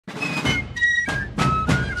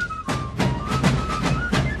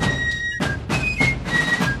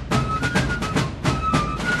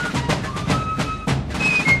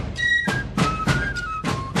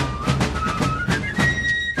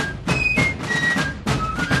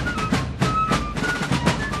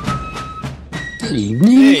Good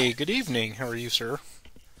evening. Hey, good evening. How are you, sir?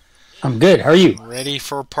 I'm good. How are you? Ready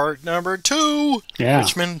for part number 2. Yeah.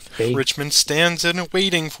 Richmond stands in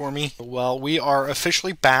waiting for me. Well, we are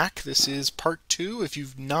officially back. This is part 2. If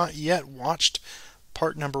you've not yet watched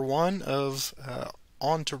part number 1 of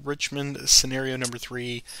On to Richmond scenario number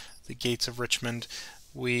 3, the Gates of Richmond,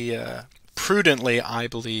 we prudently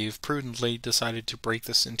decided to break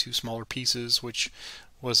this into smaller pieces, which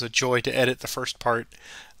was a joy to edit the first part.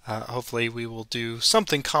 Hopefully we will do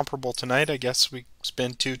something comparable tonight. I guess we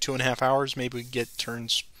spend 2.5 hours. Maybe we get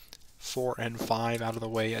turns 4 and 5 out of the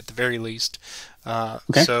way at the very least.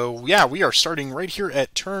 Okay. So yeah, we are starting right here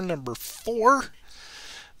at turn number 4.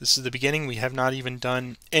 This is the beginning. We have not even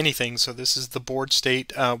done anything. So this is the board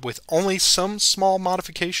state with only some small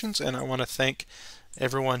modifications. And I want to thank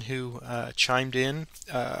everyone who chimed in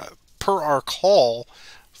per our call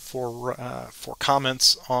for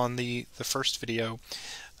comments on the first video.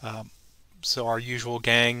 So our usual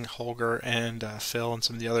gang, Holger and Phil and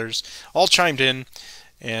some of the others, all chimed in,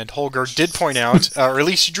 and Holger did point out, or at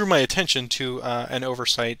least he drew my attention to an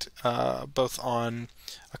oversight both on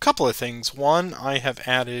a couple of things. One, I have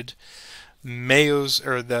added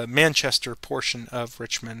the Manchester portion of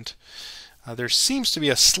Richmond. There seems to be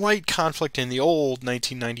a slight conflict in the old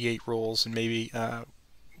 1998 rules, and maybe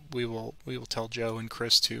we will tell Joe and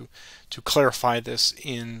Chris to clarify this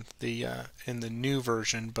in the new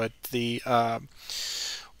version. But the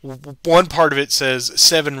one part of it says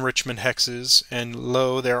 7 Richmond hexes, and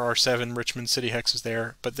lo, there are 7 Richmond City hexes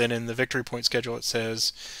there. But then in the victory point schedule it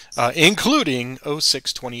says including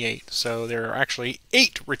 0628. So there are actually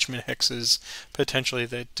 8 Richmond hexes potentially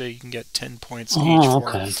that you can get 10 points each for.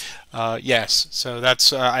 Okay. Yes. So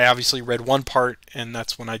that's I obviously read one part, and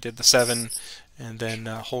that's when I did the 7. And then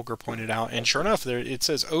Holger pointed out, and sure enough, there it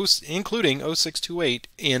says including 0628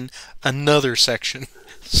 in another section.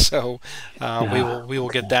 So we will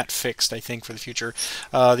get that fixed, I think, for the future.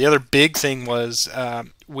 The other big thing was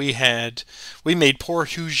we made poor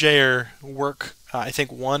Huger work I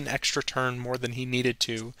think 1 extra turn more than he needed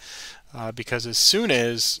to, because as soon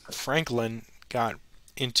as Franklin got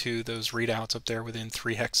into those readouts up there within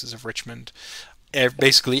 3 hexes of Richmond,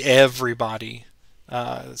 basically everybody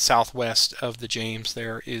southwest of the James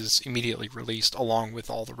there is immediately released, along with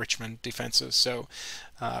all the Richmond defenses. So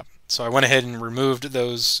I went ahead and removed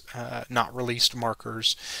those not released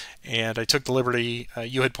markers, and I took the liberty.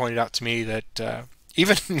 You had pointed out to me that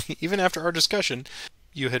even after our discussion,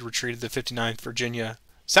 you had retreated the 59th Virginia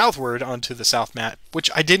southward onto the South Mat, which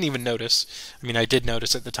I didn't even notice. I mean, I did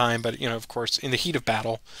notice at the time, but of course, in the heat of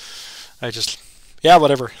battle, I just... Yeah,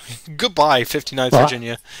 whatever. Goodbye, 59th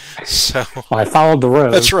Virginia. So I followed the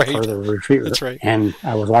road that's right. for the retreat. That's right. And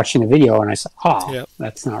I was watching the video, and I said, "Oh,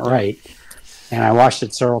 that's not right." And I watched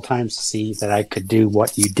it several times to see that I could do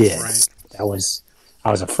what you did. Right. I was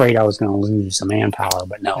afraid I was going to lose some manpower,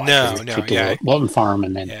 but no. Wilton Farm,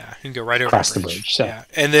 and then you can go right over across the bridge. So. Yeah,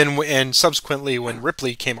 and subsequently, when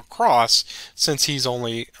Ripley came across, since he's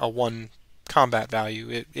only a 1 combat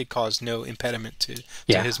value, it caused no impediment to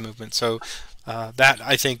his movement. So. That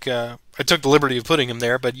I think I took the liberty of putting him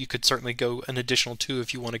there, but you could certainly go an additional 2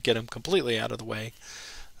 if you want to get him completely out of the way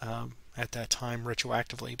at that time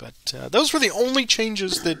retroactively. But those were the only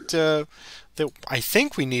changes that I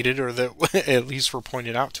think we needed, or that at least were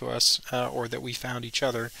pointed out to us, or that we found each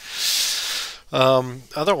other.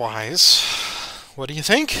 Otherwise, what do you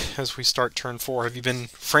think as we start turn 4? Have you been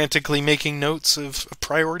frantically making notes of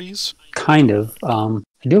priorities? Kind of. I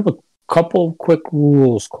do have a couple quick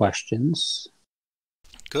rules questions.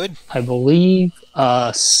 Good. I believe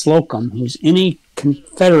Slocum, who's in a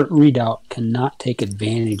Confederate redoubt, cannot take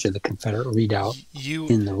advantage of the Confederate redoubt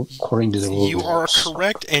according to the rules. You are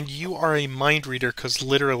correct, and you are a mind reader, because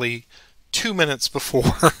literally 2 minutes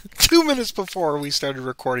before 2 minutes before we started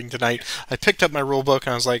recording tonight, I picked up my rule book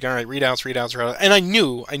and I was like, all right, readouts, and I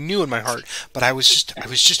knew in my heart, but I was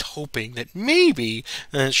just hoping that maybe,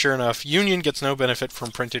 and sure enough, Union gets no benefit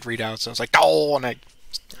from printed readouts. And I was like, oh, and I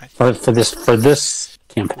for this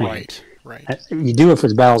campaign, right. You do it for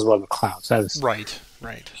the battles above the clouds. That is right.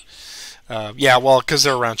 Yeah, well, because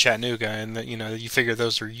they're around Chattanooga, and you figure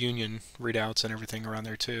those are Union readouts and everything around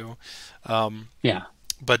there too. Yeah.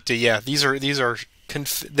 But these are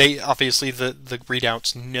they obviously the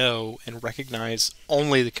readouts know and recognize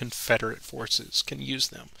only the Confederate forces can use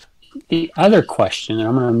them. The other question, and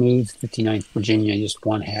I'm going to move 59th Virginia just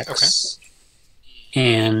 1 hex. Okay.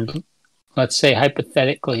 And let's say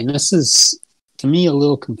hypothetically, and this is to me a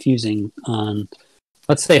little confusing.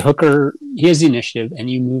 Let's say Hooker, he has the initiative, and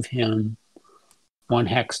you move him 1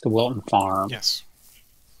 hex to Wilton Farm. Yes.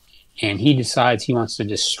 And he decides he wants to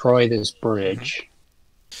destroy this bridge.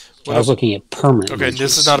 I was looking at permanent Okay, bridges.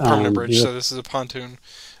 this is not a permanent bridge, so this is a pontoon.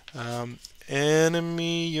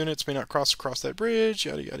 Enemy units may not cross across that bridge,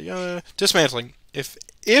 yada yada yada. Dismantling. If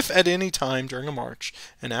at any time during a march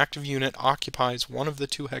an active unit occupies one of the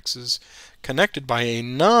two hexes connected by a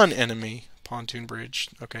non-enemy pontoon bridge,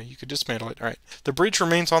 okay, you could dismantle it. All right. The bridge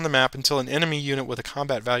remains on the map until an enemy unit with a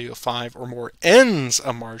combat value of 5 or more ends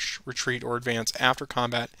a march, retreat, or advance after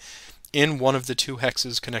combat in one of the two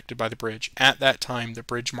hexes connected by the bridge. At that time, the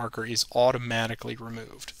bridge marker is automatically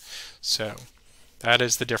removed. So that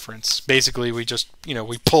is the difference. Basically, we just,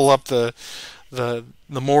 we pull up the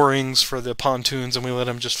moorings for the pontoons and we let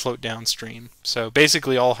them just float downstream. So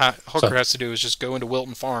basically, all Hooker has to do is just go into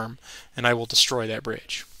Wilton Farm, and I will destroy that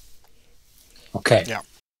bridge. Okay. Yeah.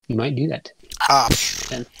 You might do that.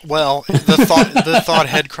 Well, the thought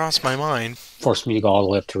had crossed my mind. Forced me to go all the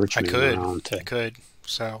way up to Richmond. I could.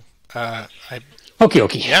 So, Okay.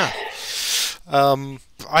 Yeah.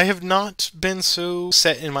 I have not been so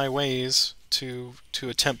set in my ways to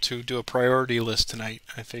attempt to do a priority list tonight.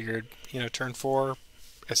 I figured, turn 4,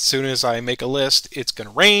 as soon as I make a list, it's going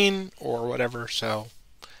to rain or whatever. So,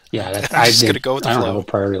 yeah, I'm just going to go with the flow. I don't have a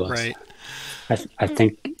priority list. Right. I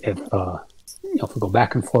think if we go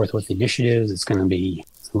back and forth with initiatives, it's going to be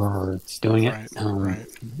whoever's doing it. Right.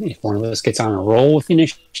 If one of us gets on a roll with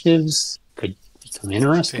initiatives, could become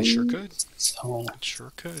interesting. It sure could. So it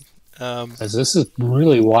sure could. Because this is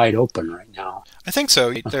really wide open right now. I think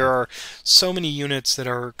so. There are so many units that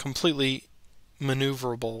are completely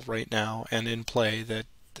maneuverable right now and in play that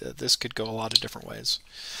this could go a lot of different ways.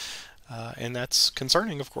 And that's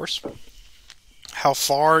concerning, of course. How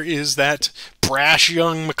far is that brash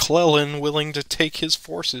young McClellan willing to take his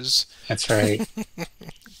forces? That's right.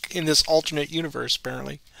 In this alternate universe,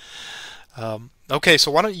 apparently. Okay, so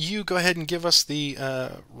why don't you go ahead and give us the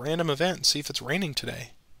random event and see if it's raining today.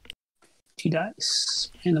 2 dice.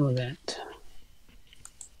 Random event.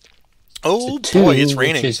 Oh boy, it's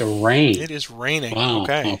raining. It is a rain. It is raining. Wow.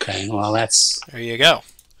 Okay. Well, that's... There you go.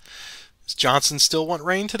 Does Johnson still want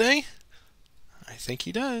rain today? I think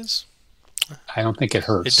he does. I don't think it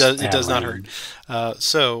hurts. It does not hurt.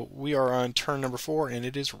 So we are on turn number 4, and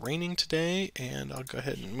it is raining today. And I'll go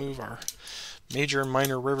ahead and move our major and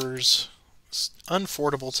minor rivers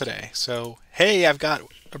unfordable today. So hey, I've got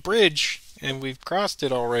a bridge, and we've crossed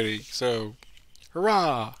it already. So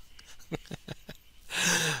hurrah!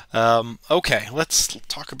 Okay, let's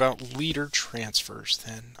talk about leader transfers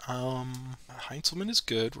then. Heinzelman is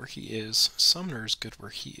good where he is. Sumner is good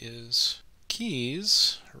where he is.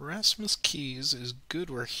 Erasmus Keyes is good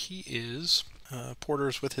where he is.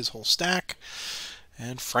 Porter's with his whole stack.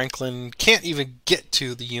 And Franklin can't even get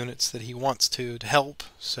to the units that he wants to help.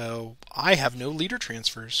 So I have no leader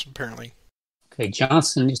transfers, apparently. Okay,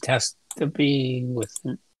 Johnston just has to be with...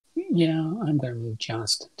 Yeah, I'm going to move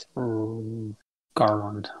Johnston to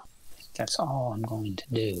Garland. That's all I'm going to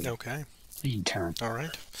do. Okay. In turn. All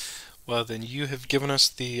right. Well, then you have given us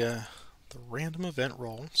the random event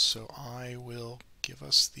roll, so I will give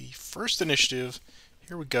us the first initiative.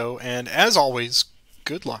 Here we go, and as always,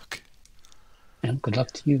 good luck. And good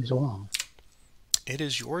luck to you as well. It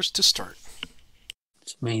is yours to start.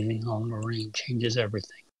 It's amazing how the rain changes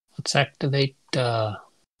everything. Let's activate...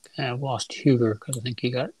 I've lost Huger because I think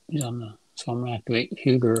he's on the... So I'm going to activate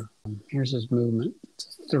Huger. Here's his movement.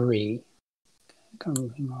 It's a 3. Can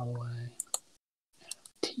move him all the way.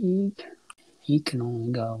 Teague. He can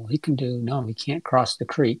only go... He can't cross the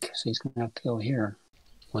creek, so he's going to have to go here.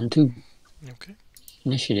 1, 2. Okay.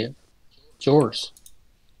 Initiative. It's yours.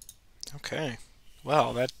 Okay.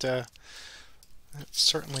 Well, that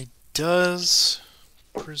certainly does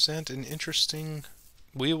present an interesting...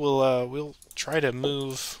 We'll try to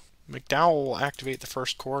move... McDowell will activate the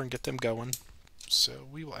first corps and get them going. So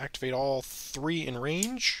we will activate all 3 in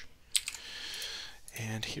range.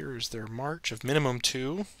 And here is their march of minimum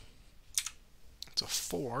 2. It's a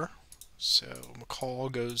 4. So McCall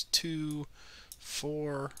goes 2,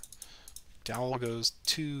 4. McDowell goes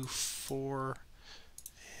 2, 4.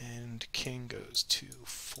 And King goes 2,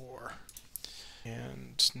 4.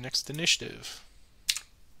 And next initiative.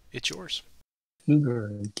 It's yours. Huger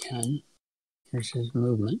again. Here's his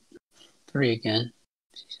movement. 3 again.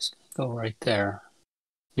 He's just going to go right there.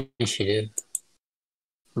 Initiative.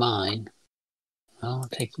 Mine. Well,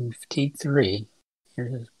 taking fatigue 3.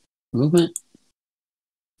 Here's his movement.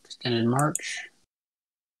 Extended march.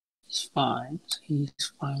 He's fine. So he's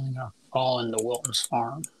finally going to fall into Wilton's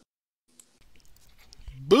farm.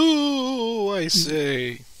 Boo, I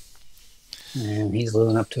say. And he's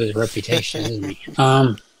living up to his reputation, isn't he?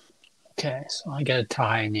 Okay, so I got a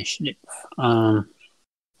tie initiative.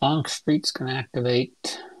 Longstreet's going to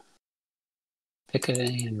activate Pickett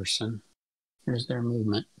and Anderson. Here's their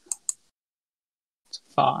movement. It's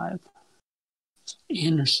 5. So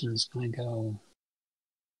Anderson's going to go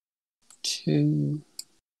 2,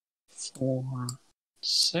 4,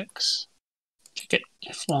 6. Pickett,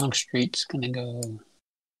 if Longstreet's going to go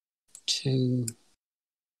 2,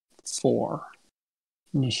 4.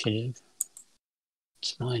 Initiative.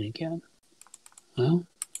 It's mine again. Well,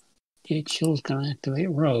 Jay Chill's going to activate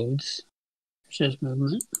Rhodes. There's his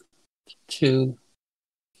movement. 2.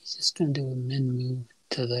 He's just going to do a min move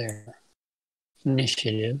to there.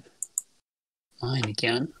 Initiative. Mine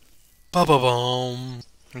again. Ba-ba-boom.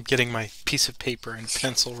 I'm getting my piece of paper and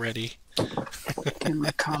pencil ready. Getting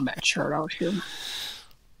my combat chart out here.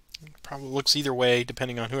 Probably looks either way,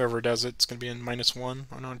 depending on whoever does it. It's going to be in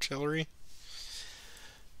 -1 on artillery.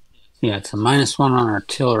 Yeah, it's a -1 on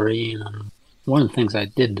artillery. And one of the things I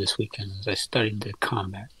did this weekend is I studied the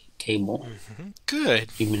combat table. Good.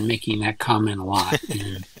 You've been making that comment a lot.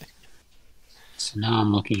 And so now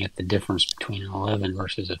I'm looking at the difference between an 11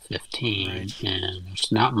 versus a 15. Right. And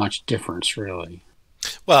there's not much difference, really.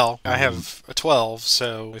 Well, I have a 12,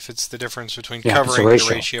 so if it's the difference between covering the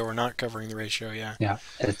ratio or not covering the ratio, yeah.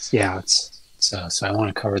 So I want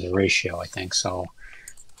to cover the ratio, I think. So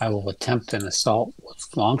I will attempt an assault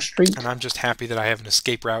with Longstreet. And I'm just happy that I have an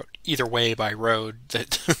escape route either way by road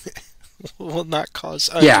that will not cause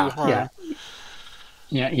undue harm.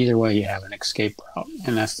 Yeah, either way you have an escape route.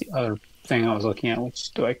 And that's the other thing I was looking at,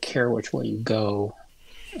 which do I care which way you go?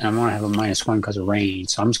 And I want to have a -1 because of rain.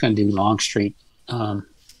 So I'm just going to do Longstreet.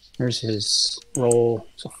 Here's his roll.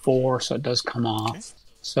 It's a 4, so it does come off. Okay.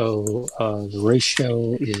 So the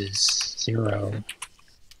ratio is 0.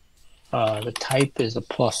 The type is a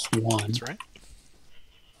 +1. That's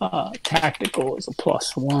right. Tactical is a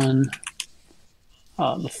 +1.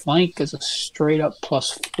 The flank is a straight up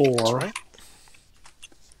 +4. That's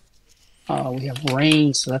right. We have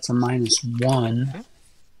rain, so that's a -1. Mm-hmm.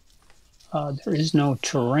 There is no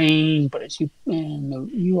terrain, but as you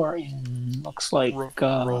are in, looks like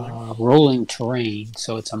rolling terrain,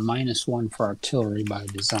 so it's a -1 for artillery by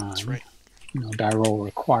design. That's right. No die roll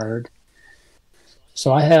required.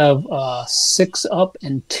 So I have 6 up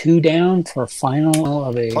and 2 down for a final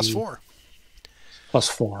of a +4.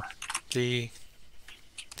 +4. The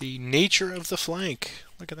nature of the flank.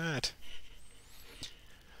 Look at that.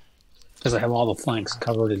 Because I have all the flanks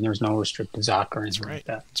covered and there's no restricted Zoc or anything like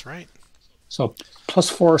that. That's right. So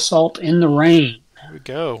 +4 assault in the rain. There we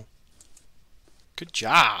go. Good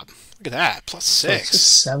job. Look at that. +6.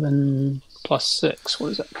 So 7 +6.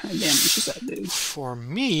 What is that kind of damage does that do? For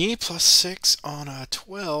me, +6 on a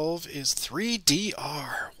 12 is 3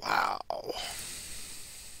 DR. Wow.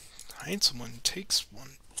 Heinzelman takes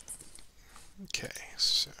 1. Okay,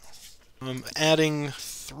 so I'm adding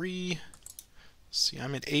 3. See,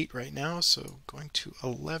 I'm at 8 right now, so going to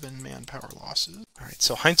 11 manpower losses. All right,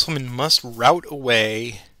 so Heinzelman must route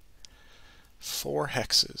away 4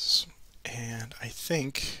 hexes. And I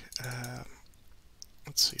think,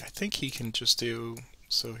 let's see, I think he can just do,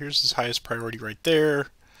 so here's his highest priority right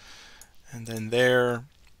there, and then there.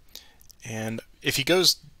 And if he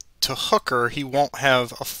goes to Hooker, he won't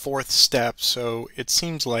have a 4th step, so it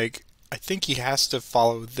seems like, I think he has to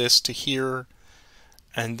follow this to here,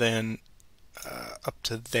 and then up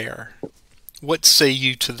to there. What say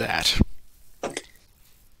you to that?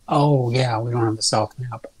 Oh yeah, we don't have the south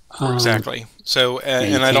map. Exactly. So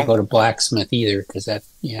and I don't go to Blacksmith either because that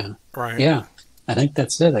right. Yeah, I think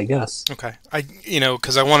that's it. I guess. Okay.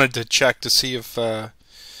 Because I wanted to check to see if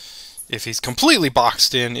he's completely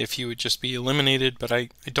boxed in, if he would just be eliminated, but I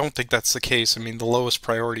don't think that's the case. I mean, the lowest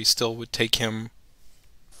priority still would take him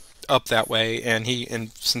up that way, and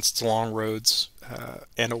since it's long roads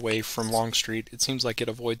and away from Longstreet, it seems like it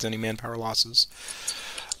avoids any manpower losses.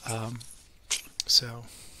 So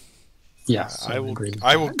yes, I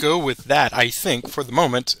will go with that, I think, for the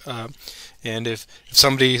moment. And if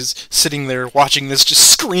somebody's sitting there watching this just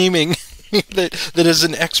screaming that is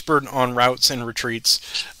an expert on routes and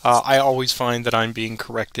retreats, I always find that I'm being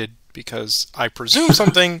corrected because I presume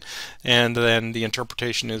something and then the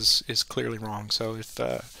interpretation is clearly wrong. So if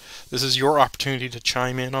this is your opportunity to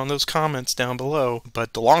chime in on those comments down below.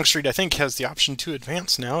 But the Longstreet, I think, has the option to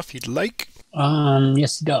advance now if you'd like.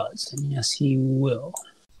 Yes, he does. And yes, he will.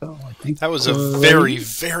 So I think that was a very,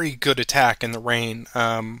 very good attack in the rain.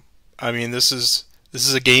 I mean, this is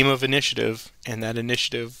a game of initiative, and that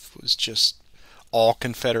initiative was just all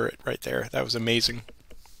Confederate right there. That was amazing.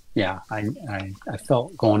 Yeah, I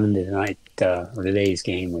felt going into tonight or today's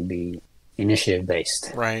game would be initiative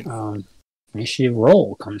based. Right. Initiative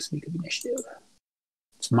roll comes to the initiative.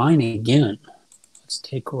 It's mine again. Let's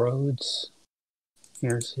take Rhodes.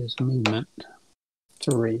 Here's his movement.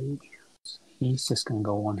 3. He's just going to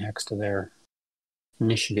go 1 hex to their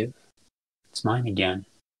initiative. It's mine again.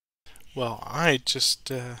 Well, I'm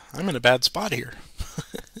in a bad spot here.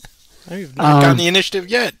 I've not gotten the initiative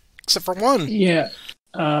yet, except for 1. Yeah.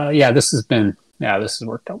 This has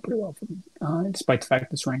worked out pretty well for me, despite the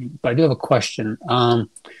fact it's raining. But I do have a question. Now,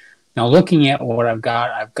 looking at what I've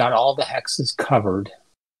got all the hexes covered,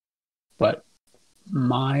 but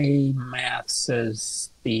my math says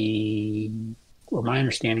my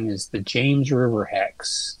understanding is the James River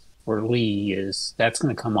hex, where Lee is, that's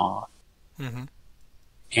going to come off. Mm-hmm.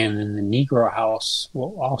 And then the Negro house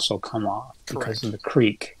will also come off because of the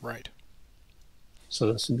creek. Right.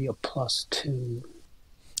 So this would be a +2.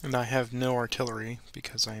 And I have no artillery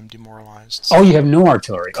because I am demoralized. So. Oh, you have no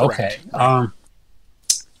artillery. Correct. Okay. Right.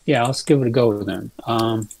 Yeah, let's give it a go then.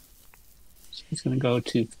 So he's going to go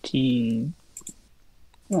to fatigue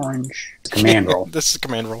orange command roll. This is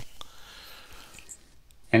command roll.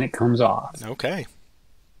 And it comes off. Okay.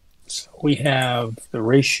 So we have the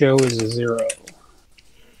ratio is a 0.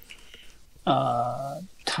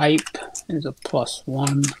 Type is a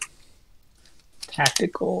 +1.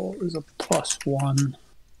 Tactical is a +1.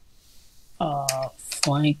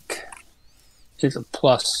 Flank is a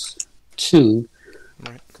 +2.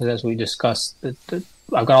 Right. Because as we discussed,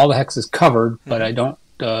 I've got all the hexes covered, but I don't.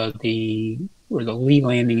 Where the Lee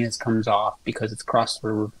landing is comes off because it's across the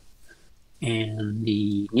river, and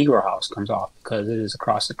the Negro house comes off because it is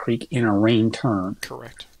across the creek in a rain turn.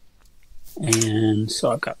 Correct. And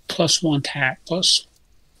so I've got +1 tack, flank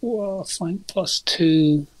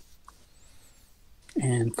 +2.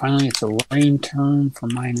 And finally, it's a rain turn for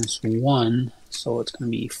 -1. So it's going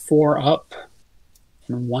to be 4 up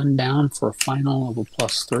and 1 down for a final of a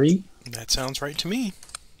 +3. That sounds right to me.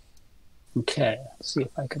 Okay, let's see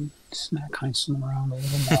if I can smack Heinzman around a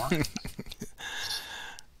little more.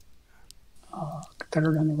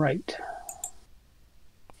 Better on the right.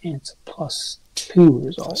 And it's a +2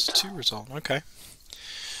 result. +2 result, okay.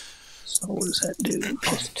 So what does that do?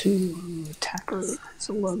 +2 attacker. It's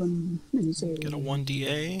 11. Get a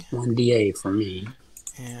 1DA. 1DA for me.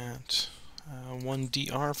 And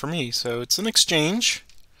 1DR for me. So it's an exchange.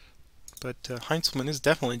 But Heinzman is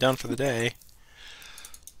definitely down for the day.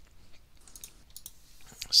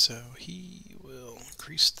 So he will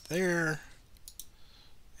increase there.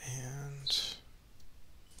 And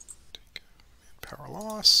take a power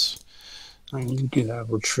loss. And you do have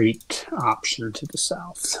retreat option to the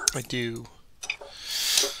south. I do.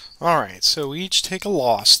 Alright, so we each take a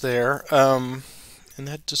loss there. And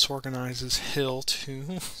that disorganizes Hill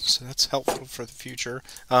too. So that's helpful for the future.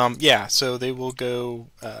 Yeah, so they will go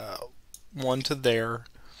 1 to there.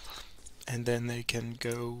 And then they can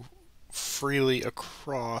go freely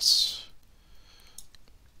across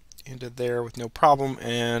into there with no problem.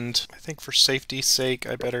 And I think for safety's sake,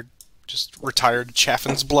 I better just retire to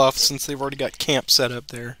Chaffin's Bluff since they've already got camp set up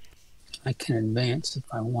there. I can advance if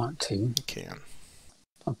I want to. You can.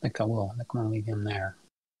 I don't think I will. I think I'm going to leave him there.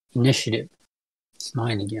 Initiative. It's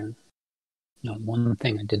mine again. You know, one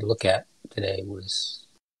thing I did look at today was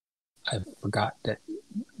I forgot that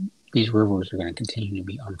these rivers are going to continue to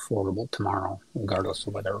be unfordable tomorrow, regardless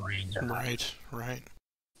of whether it rains or not. Right, right.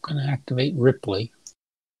 I'm going to activate Ripley.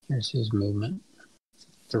 Here's his movement.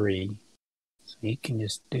 3. So he can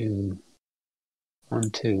just do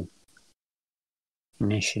 1, 2.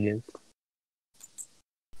 Initiative.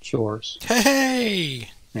 It's yours.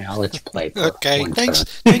 Hey! Yeah, I'll let you play. For okay, one thanks.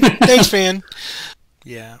 turn. Thanks, fan.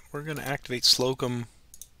 Yeah, we're going to activate Slocum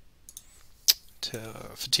to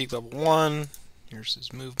fatigue level 1. Here's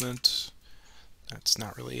his movement. That's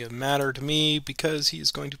not really a matter to me because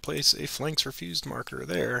he's going to place a flanks refused marker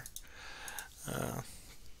there.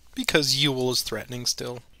 Because Ewell is threatening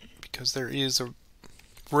still. Because there is a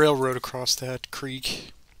railroad across that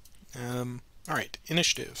creek. Alright,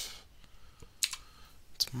 initiative.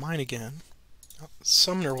 It's mine again.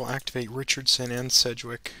 Sumner will activate Richardson and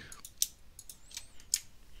Sedgwick.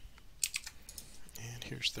 And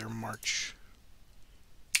here's their march.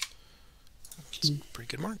 It's a pretty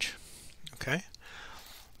good march. Okay.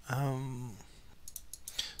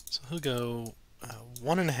 So he'll go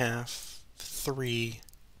 1.5, 3,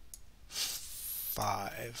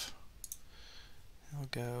 5. He'll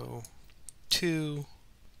go 2,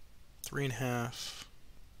 3.5,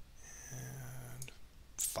 and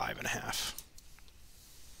 5.5.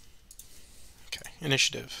 Okay,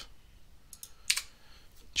 initiative.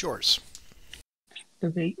 It's yours.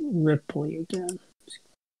 Activate Ripley again.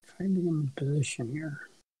 Try to get him in position here.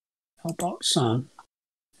 Help out some.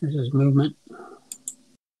 Here's his movement.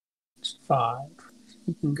 It's 5.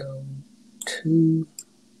 He can go 2.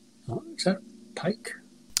 Oh, is that Pike?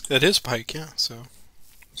 That is Pike, yeah. So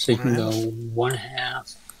So you can go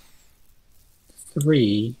 1.5,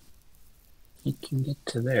 3. You can get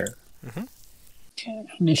to there. Okay,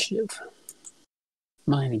 initiative.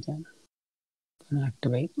 Mine again. Gonna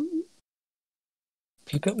activate.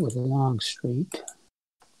 Pick it with Longstreet.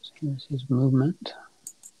 So here's his movement.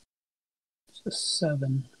 It's a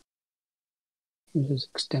 7. Here's his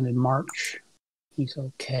extended march. He's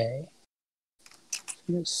okay. So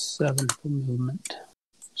he has 7 for movement.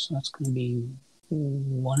 So that's going to be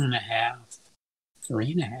 1.5,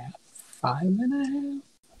 3.5, 5.5.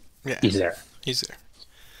 Yeah. He's there. He's there.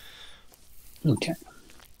 Okay.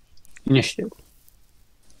 Initiative.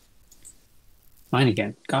 Mine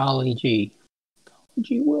again. Golly gee. Golly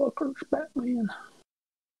gee Willikers, Batman.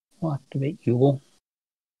 We'll activate Yule.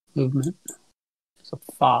 Movement. It's a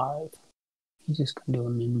 5. He's just going to do a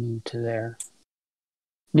min move to there.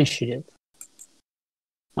 Initiative.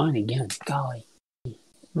 Mine again. Golly.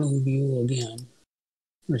 Move Yule again.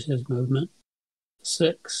 Here's his movement.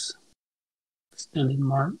 6. Extended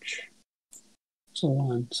march. It's a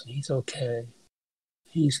 1, so he's okay.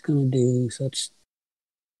 He's going to do such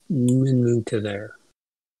min move to there.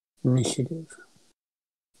 Initiative.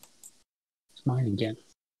 It's mine again.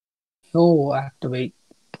 He'll activate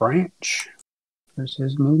branch. Here's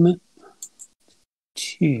his movement.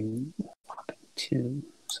 2. Popping 2.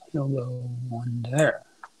 So he'll go 1 there.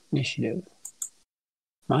 Initiative.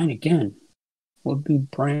 Mine again. We'll do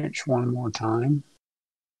branch 1 more time.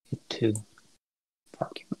 Hit 2.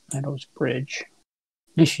 Park Meadows Bridge.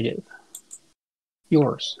 Initiative.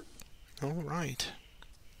 Yours. All right.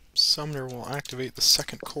 Sumner will activate the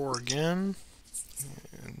 2nd Corps again.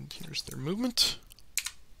 And here's their movement.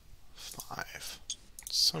 5.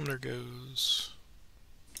 Sumner goes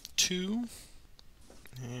 2.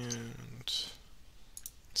 And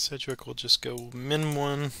Sedgwick will just go min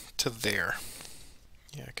 1 to there.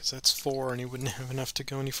 Yeah, because that's 4 and he wouldn't have enough to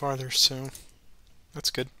go any farther, so that's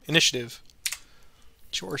good. Initiative.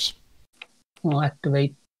 It's yours. We'll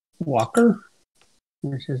activate Walker.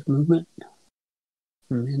 There's his movement.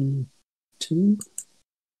 Min 2.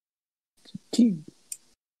 2.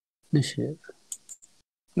 Initiative.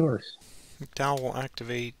 Yours. McDowell will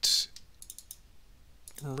activate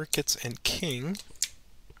Ricketts and King.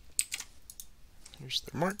 Here's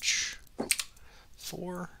their march.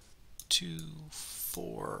 4, 2,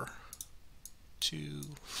 4, 2,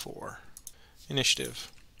 4.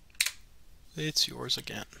 Initiative. It's yours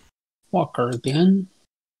again. Walker again.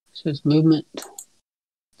 This is movement.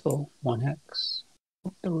 So 1x.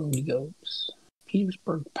 Up the road he goes.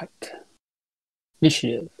 Petersburg Pike.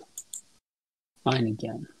 Initiative. Mine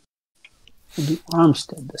again. We'll do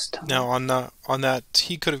Armstead this time. Now on that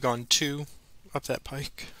he could have gone 2 up that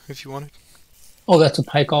pike if you wanted. Oh, that's a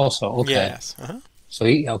pike also. Okay. Yes. So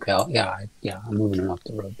I'm moving him up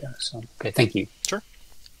the road there. So okay, thank you. Sure.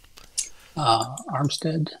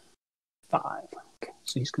 Armstead 5. Okay,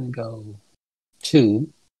 so he's going to go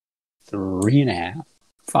 2, 3.5,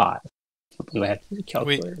 5. I have to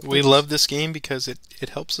calculator. We love this game because it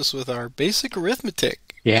helps us with our basic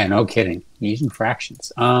arithmetic. Yeah, no kidding. Using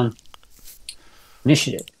fractions.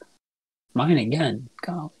 Initiative. Mine again.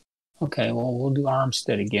 Golly. Okay, well, we'll do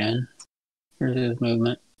Armstead again. Here's his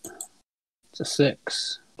movement. It's a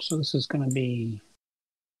 6. So this is going to be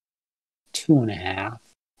 2.5.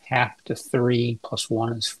 Half to 3 plus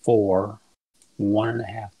 1 is 4.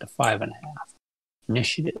 1.5 to 5.5.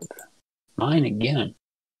 Initiative. Mine again.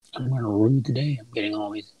 I'm going to rue the day. I'm getting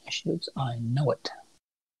all these initiatives. I know it.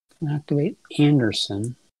 I'm going to activate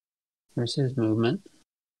Anderson. Here's his movement.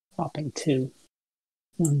 Popping 2.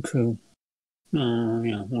 1, 2.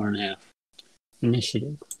 1.5.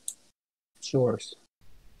 Initiative. It's yours.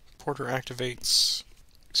 Porter activates.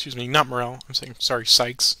 Excuse me, not Morrell. I'm saying, sorry,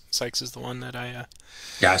 Sykes. Sykes is the one that I.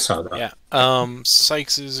 Yeah, I saw that. Yeah.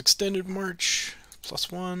 Sykes is extended march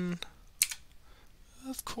 +1.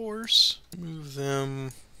 Of course. Move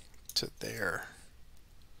them to there.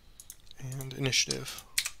 And initiative.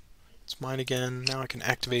 It's mine again. Now I can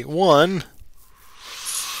activate 1.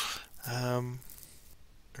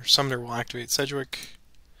 Or Sumner will activate Sedgwick.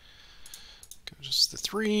 Go just the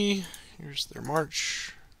 3. Here's their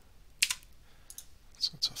march.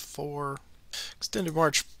 So it's a 4. Extended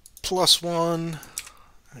march +1.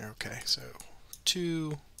 Okay, so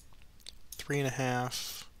 2,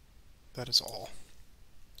 3.5. That is all.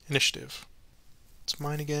 Initiative. It's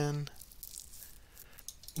mine again.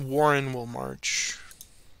 Warren will march.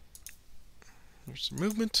 There's the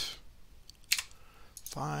movement.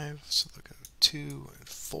 5, so they'll go 2 and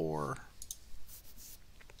 4.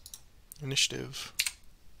 Initiative.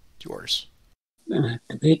 Yours. Then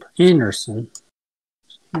activate Anderson.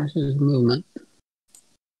 Here's his movement.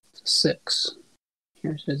 It's a 6.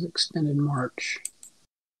 Here's his extended march.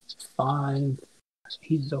 It's 5, so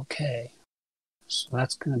he's okay. So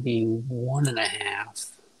that's going to be 1.5,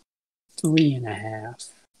 3.5,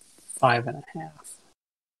 5.5.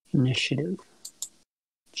 Initiative.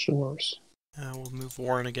 It's yours. We'll move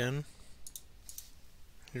Warren again.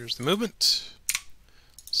 Here's the movement.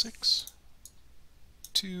 6,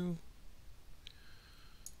 2,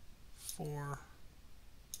 4,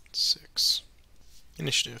 6.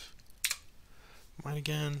 Initiative. Mine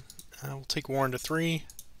again. We'll take Warren to 3.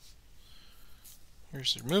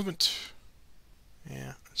 Here's their movement.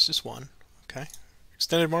 Yeah, it's just 1. Okay.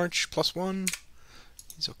 Extended march +1.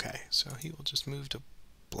 He's okay. So he will just move to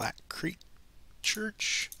Black Creek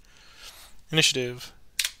Church. Initiative.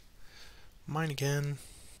 Mine again.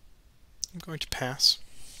 I'm going to pass.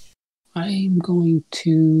 I'm going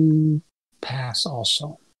to pass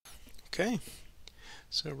also. Okay.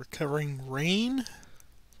 So recovering rain.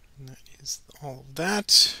 And that is all of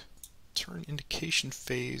that. Turn indication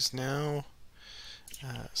phase now.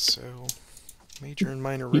 So major and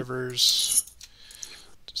minor rivers.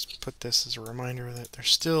 Just put this as a reminder that they're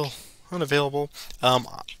still unavailable.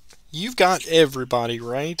 You've got everybody,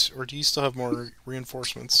 right? Or do you still have more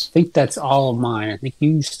reinforcements? I think that's all of mine. I think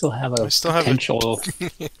you still have a potential.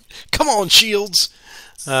 Come on, Shields!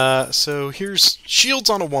 So here's Shields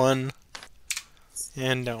on a 1.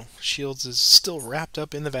 And no, Shields is still wrapped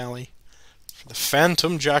up in the valley for the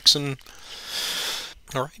Phantom Jackson.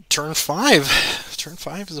 Alright, turn 5. Turn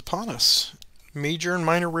 5 is upon us. Major and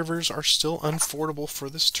minor rivers are still unfordable for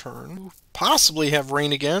this turn. Possibly have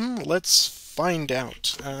rain again. Let's find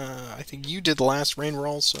out. I think you did the last rain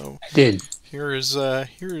roll, so I did. Here is the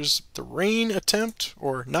rain attempt,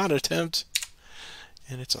 or not attempt,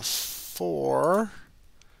 and it's a 4.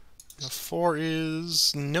 The 4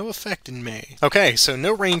 is no effect in May. Okay, so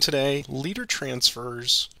no rain today. Leader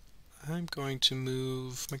transfers. I'm going to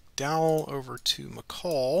move McDowell over to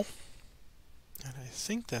McCall, and I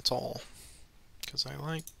think that's all, because I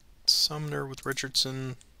like Sumner with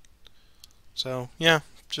Richardson. So yeah,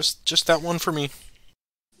 just that one for me.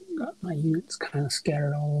 Got my units kind of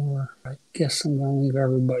scattered all over. I guess I'm going to leave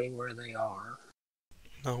everybody where they are.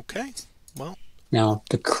 Okay, well. Now,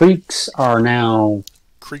 the creeks are now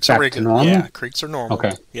back to normal? Yeah, creeks are normal.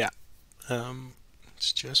 Okay. Yeah.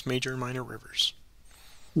 It's just major and minor rivers.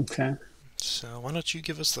 Okay. So why don't you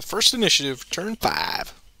give us the first initiative, turn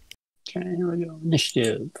 5. Okay, here we go.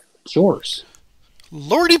 Initiative. It's yours.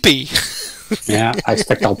 Lordy B. Yeah, I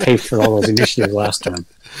expect I'll pay for all those initiatives last turn.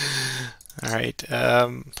 All right.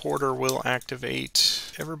 Porter will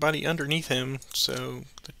activate everybody underneath him. So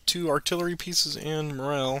the 2 artillery pieces and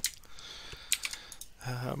morale.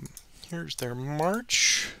 Here's their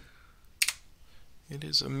march. It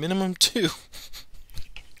is a minimum 2.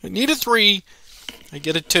 I need a 3. I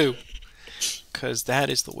get a 2. Because that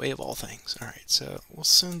is the way of all things. Alright, so we'll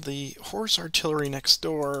send the horse artillery next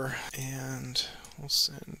door. And we'll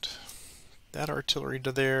send that artillery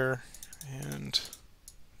to there. And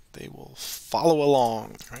they will follow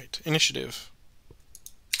along. Alright, initiative.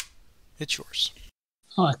 It's yours.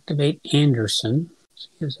 I'll activate Anderson. So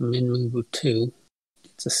here's a min move of 2.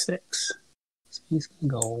 It's a 6. So he's going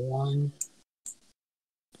to go 1.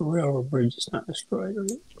 The railroad bridge is not destroyed,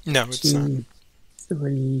 right? No, it's not. 2,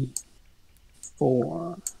 3,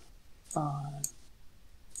 4, 5,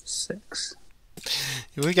 6.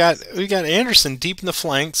 We got Anderson deep in the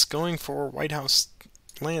flanks going for White House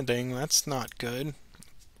Landing. That's not good.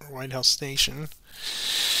 Or White House Station.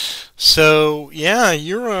 So yeah,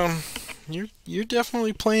 you're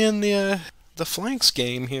definitely playing the flanks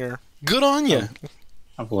game here. Good on you.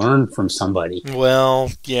 I've learned from somebody.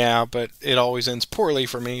 Well, yeah, but it always ends poorly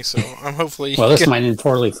for me, so I'm hopefully... Well, this might end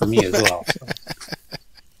poorly for me as well. So.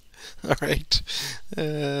 All right.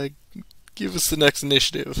 Give us the next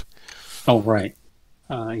initiative. Oh, right.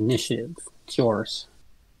 Initiative. It's yours.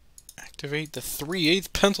 Activate the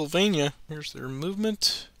 3/8 Pennsylvania. Here's their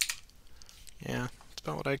movement. Yeah, that's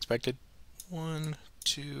about what I expected. 1,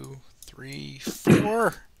 2, 3,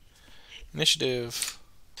 4. Initiative.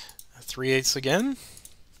 3/8 again.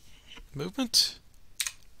 Movement.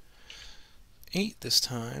 8 this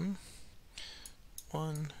time.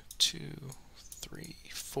 1, 2, 3,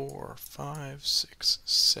 4, 5, 6,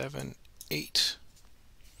 7, 8.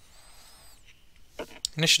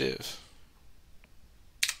 Initiative.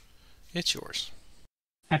 It's yours.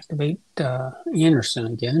 Activate Anderson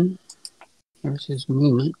again. Here's his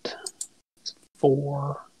movement. It's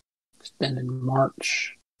 4. Extended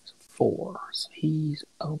march. It's 4. So he's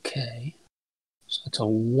okay. So it's a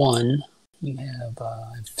 1. You have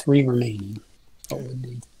 3 remaining. What would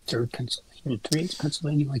the 3rd Pennsylvania, 3/8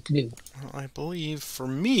 Pennsylvania like to do? Well, I believe for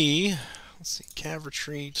me, let's see, Cav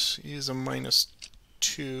Retreat is a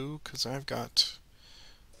 -2 because I've got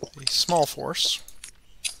a small force,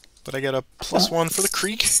 but I got a +1 for the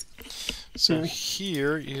creek. So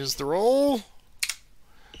here is the roll.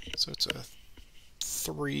 So it's a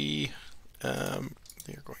 3.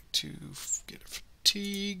 They're going to get a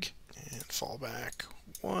fatigue and fall back.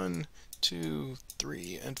 1, 2,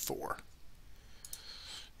 3, and 4.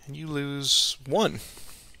 And you lose 1.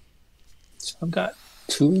 So I've got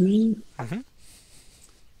 2 remaining. Mm-hmm.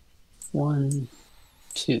 1,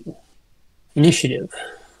 2. Initiative.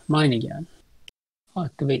 Mine again. I'll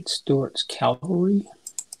activate Stuart's cavalry.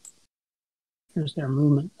 Here's their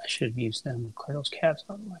movement. I should have used them and clear those cabs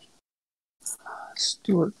out of the way.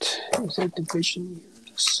 Stuart is a division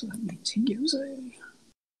leader, so that means he gives a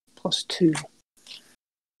 +2.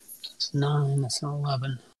 That's 9, that's an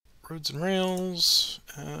 11. Roads and rails.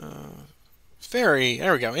 Ferry.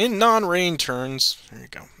 There we go. In non-rain turns. There you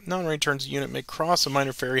go. Non-rain turns, a unit may cross a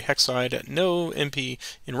minor ferry hexside at no MP.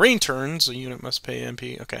 In rain turns, a unit must pay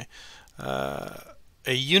MP. Okay.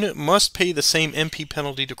 A unit must pay the same MP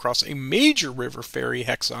penalty to cross a major river ferry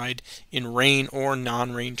hexside in rain or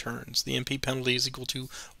non-rain turns. The MP penalty is equal to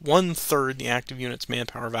 1/3 the active unit's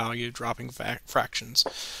manpower value, dropping fractions.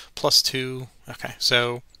 +2. Okay,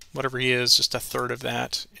 so whatever he is, just 1/3 of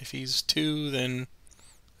that. If he's 2, then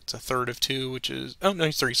it's 1/3 of 2, which is... Oh, no,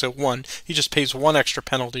 he's 3, so 1. He just pays 1 extra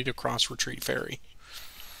penalty to cross retreat ferry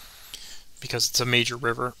because it's a major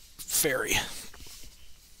river ferry.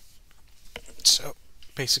 So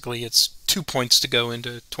basically it's 2 points to go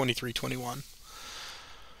into 23-21.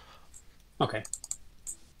 Okay.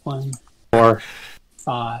 1, 4,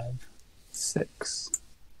 5, 6,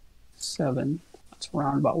 7. That's a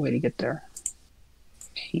roundabout way to get there.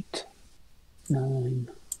 8,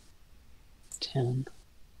 9, 10,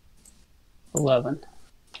 11.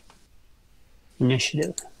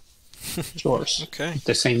 Initiative. It's yours. Okay.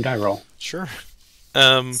 The same die roll. Sure.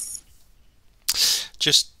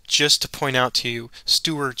 Just to point out to you,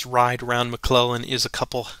 Stuart's ride around McClellan is a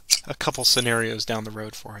couple scenarios down the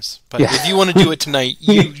road for us. But if you want to do it tonight,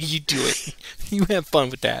 you do it. You have fun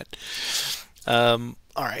with that. All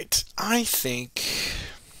right. I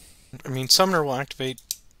mean, Sumner will activate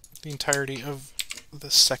the entirety of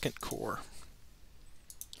the 2nd Corps.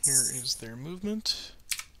 Here is their movement.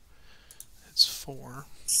 It's 4.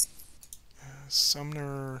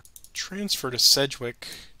 Sumner transfer to Sedgwick.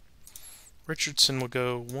 Richardson will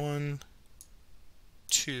go 1,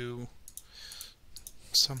 2.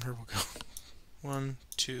 Sumner will go 1,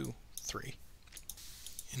 2, 3.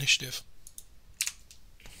 Initiative.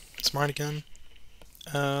 It's mine again.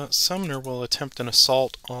 Sumner will attempt an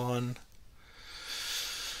assault on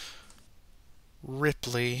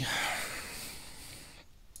Ripley.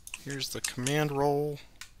 Here's the command roll,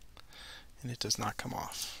 and it does not come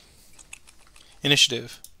off.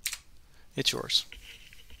 Initiative. It's yours.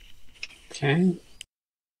 Okay.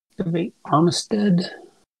 Activate Armistead.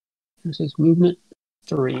 Here's his movement.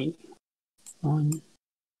 3. 1,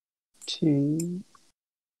 2,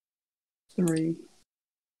 3.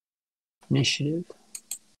 Initiative.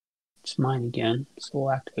 It's mine again. So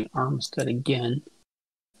we'll activate Armistead again.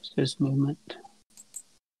 Here's his movement.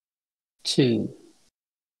 2.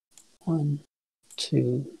 1,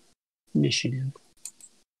 2. Initiative.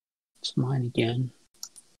 It's mine again.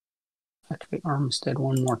 Activate Armistead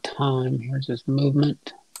one more time. Here's his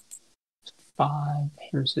movement. 5.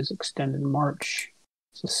 Here's his extended march.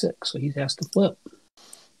 It's a 6, so he has to flip.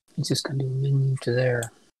 He's just going to do a move to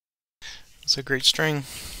there. It's a great string.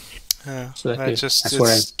 So that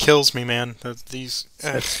just kills me, man. These.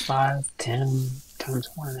 So that's 5, 10 times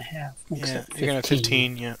 1.5. Yeah, you're gonna have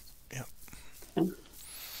 15. Yeah. Okay.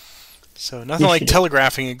 So nothing like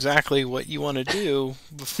telegraphing exactly what you want to do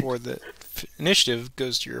before the initiative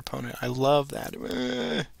goes to your opponent. I love that.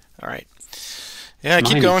 All right. Yeah,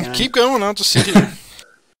 keep going. Keep going. I'll just sit here.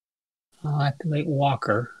 I'll activate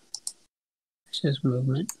Walker. It's his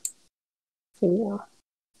movement. 4.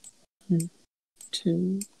 1,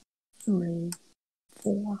 2, 3,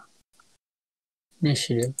 4.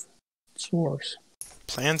 Initiative. It's yours.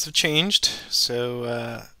 Plans have changed,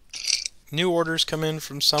 so new orders come in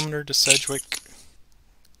from Sumner to Sedgwick.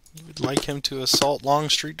 You would like him to assault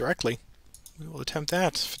Longstreet directly. We will attempt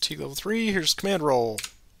that. Fatigue level 3. Here's command roll.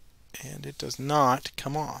 And it does not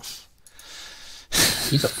come off.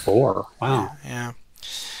 He's a 4. Wow. Yeah.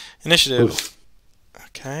 Initiative. Oof.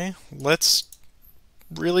 Okay. Let's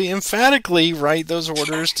really emphatically write those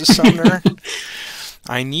orders to Sumner.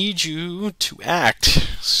 I need you to act.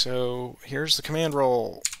 So here's the command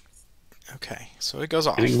roll. Okay. So it goes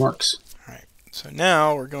off. And it works. All right. So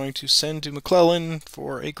now we're going to send to McClellan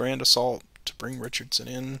for a grand assault to bring Richardson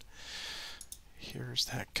in. Here's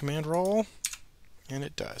that command roll, and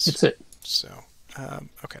it does. That's it. So,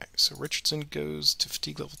 okay, so Richardson goes to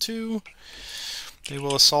fatigue level 2. They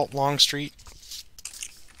will assault Longstreet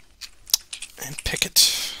and picket.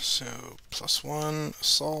 So, +1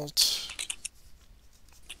 assault.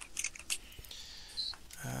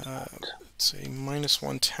 It's a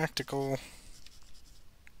 -1 tactical.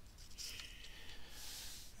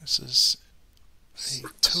 This is a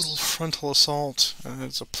total frontal assault.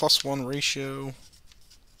 It's a +1 ratio.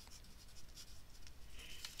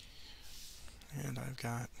 And I've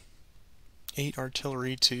got 8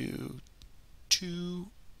 artillery to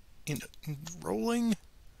 2 in rolling.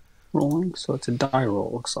 Rolling, so it's a die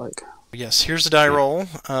roll, looks like. Yes, here's the die roll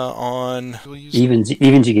on... We'll use evens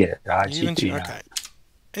you get it. Evens, okay.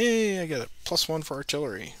 Hey, I get it. +1 for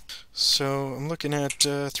artillery. So I'm looking at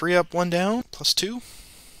 3 up, 1 down, +2.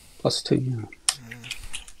 +2, yeah.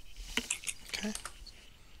 Okay.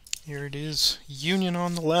 Here it is, Union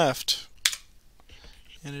on the left.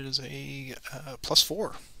 And it is a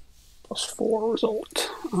 +4. +4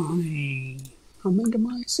 result. I'm into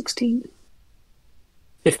my 16.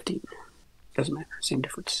 15. Doesn't matter, same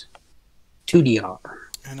difference. 2DR.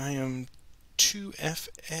 And I am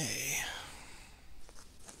 2FA.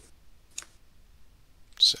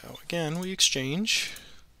 So again, we exchange.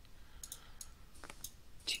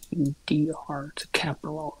 2DR to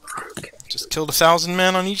capital R. Okay. Just killed 1,000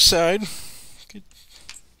 men on each side.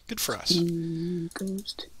 Good for us. He's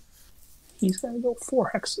got to go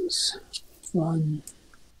 4 hexes. 1,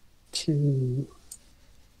 2,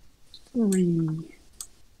 3,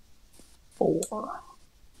 4.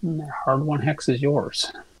 And that hard 1 hex is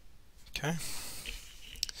yours. Okay.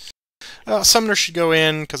 Sumner should go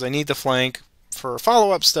in because I need the flank for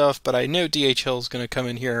follow-up stuff, but I know D.H. Hill's going to come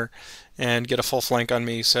in here and get a full flank on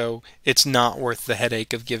me, so it's not worth the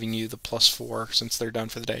headache of giving you the +4 since they're done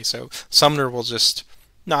for the day. So Sumner will just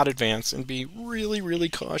not advance and be really, really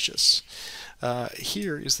cautious.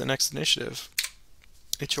 Here is the next initiative.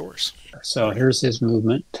 It's yours. So here's his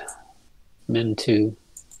movement. Min 2.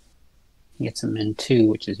 He gets a Min 2,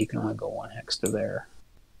 which is he can only go 1 hex to there.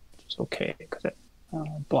 Which is okay, because it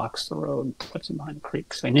blocks the road, puts him behind the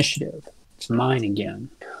creek. So initiative. It's mine again.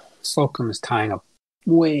 Slocum is tying up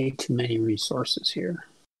way too many resources here.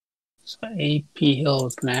 So AP Hill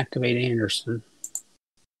is going to activate Anderson.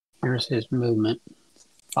 Here's his movement.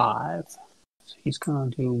 5. So he's going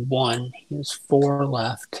to do 1. He has 4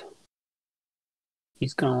 left.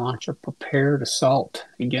 He's going to launch a prepared assault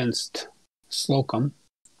against Slocum.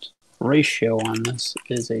 Ratio on this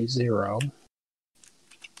is a 0.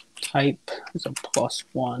 Type is a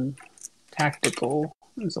 +1. Tactical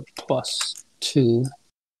is a +2.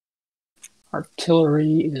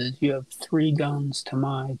 Artillery is you have 3 guns to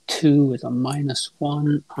my 2 is a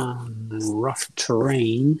 -1 on rough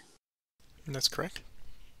terrain. That's correct.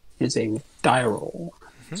 Is a die roll.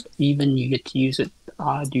 So even you get to use it,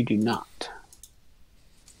 odd you do not.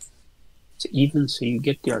 It's even, so you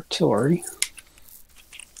get the artillery.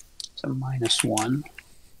 It's a -1.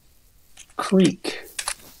 Creek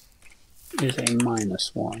is a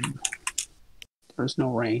 -1. There's no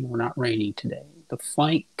rain. We're not raining today. The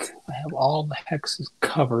flank, I have all the hexes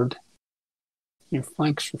covered. Your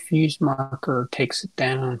flank's refused marker takes it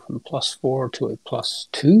down from +4 to a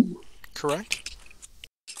 +2. Correct.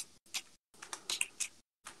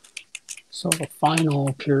 So the final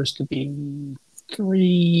appears to be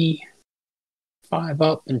 3, 5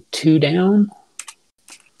 up, and 2 down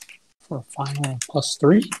for a final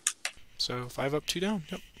 +3. So 5 up, 2 down.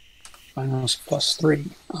 Yep. Final is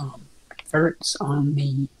 +3. Ferret's on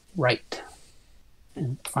the right.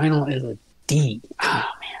 And final is a D.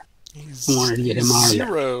 Ah, man. I wanted to get him out of there.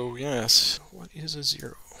 0, yes. What is a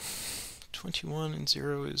 0? 21 and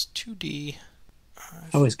 0 is 2D.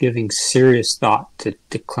 I was giving serious thought to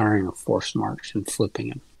declaring a forced march and flipping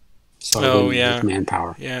him. So yeah.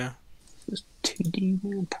 Manpower. Yeah. Just 2D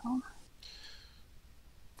manpower.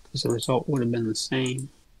 Because the result would have been the same.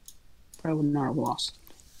 Probably would not have lost.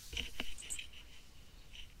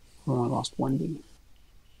 I only lost 1D.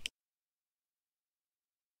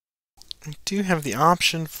 I do have the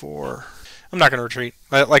option for... I'm not going to retreat.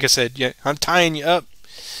 Like I said, yeah, I'm tying you up.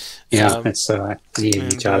 Yeah, it's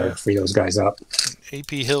needing each other to free those guys up.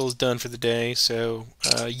 AP Hill is done for the day, so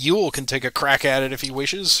Ewell can take a crack at it if he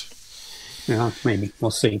wishes. Yeah, maybe.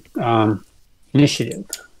 We'll see. Initiative.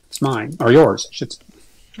 It's mine. Or yours, I should say.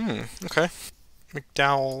 Okay.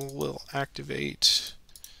 McDowell will activate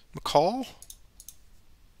McCall.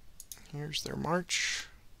 Here's their march.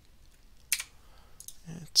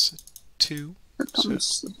 It's a 2. So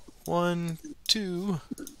 1, 2.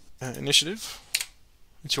 Initiative.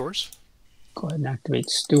 It's yours. Go ahead and activate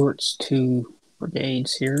Stewart's 2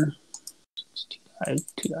 brigades here. It's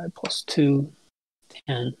 2 die plus 2.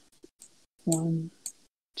 10. 1,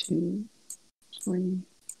 2, 3,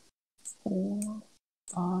 4,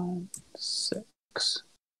 5, 6.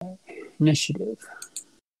 Okay. Initiative.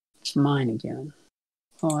 It's mine again.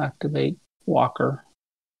 I'll activate Walker.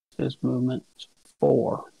 His movement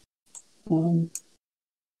 4. 1,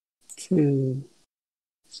 2,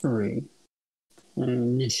 3.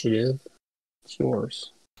 Initiative. It's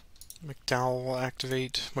yours. McDowell will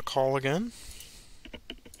activate McCall again.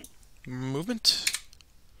 Movement.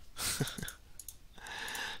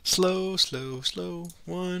 Slow, slow, slow.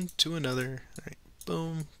 One to another. All right.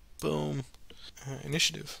 Boom, boom.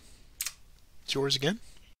 Initiative. It's yours again.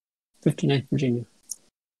 59th Virginia.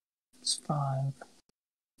 It's 5.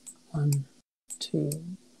 1, 2,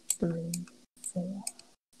 3, 4,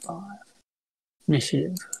 5.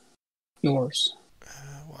 Initiative. Yours.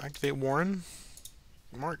 We'll activate Warren.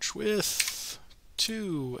 March with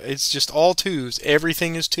 2. It's just all 2s.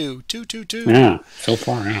 Everything is 2. 2, 2, 2. Yeah, so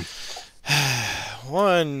far, yeah.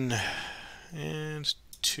 1 and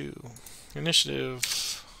 2. Initiative.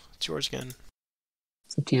 It's yours again.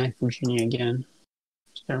 59th Virginia again.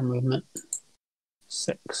 It's their movement.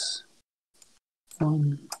 6.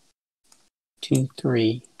 1, 2,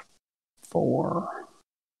 3, 4,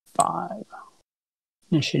 5.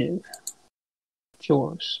 Initiative. It's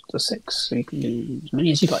yours. It's a 6, so you can do as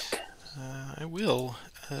many as you like. I will.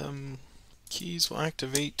 Keys will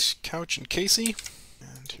activate Couch and Casey.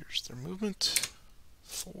 And here's their movement.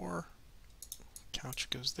 4. Couch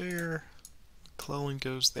goes there. McClellan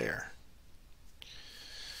goes there.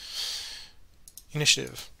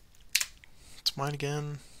 Initiative. It's mine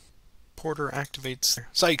again. Porter activates there.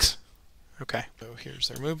 Sykes! Okay, so here's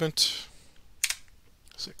their movement.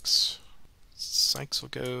 6. Sykes will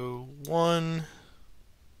go 1,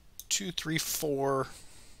 2, 3, 4.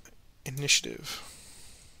 Initiative.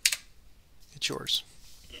 It's yours.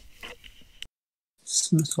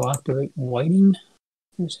 Smith will activate Whiting.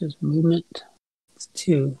 Here's his movement. It's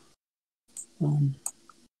 2. 1,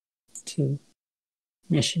 2.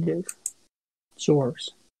 Initiative. It's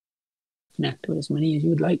yours. You can activate as many as you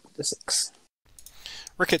would like with the 6.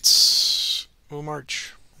 Ricketts will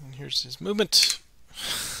march. And here's his movement.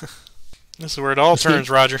 This is where it all turns,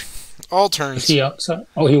 Roger. All turns. Is he outside?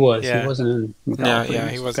 Oh, he was. Yeah. He wasn't in. No, yeah,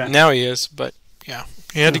 he wasn't. Okay. Now he is, but yeah.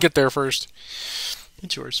 He had to get there first.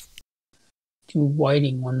 It's yours. Do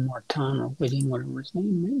Whiting one more time, or Whiting, whatever his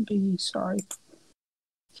name may be. Sorry.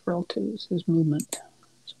 It's relative. It's his movement.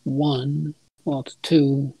 It's 1. Well, it's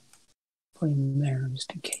 2. Put him there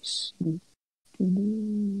just in case. You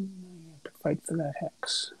have to fight for that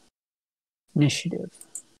hex. Initiative.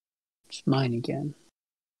 It's mine again.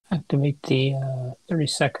 Activate the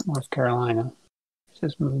 32nd North Carolina. It's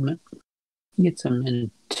his movement. He gets him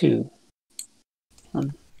in 2.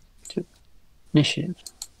 1, 2. Initiative.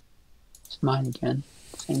 It's mine again.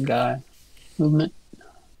 Same guy. Movement.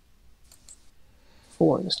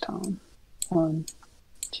 4 this time. 1,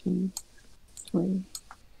 2, 3.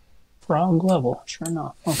 Frog level, sure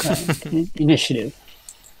enough. Okay. Initiative.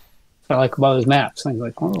 What I like about his maps. Things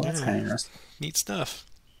like, oh, that's kind of interesting. Neat stuff.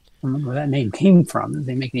 I remember where that name came from. Does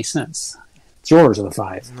they make any sense? It's yours of the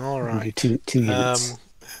 5. All right. Two units.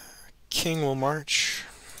 King will march.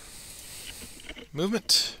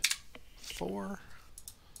 Movement. 4.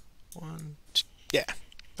 1, 2. Yeah,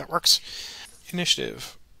 that works.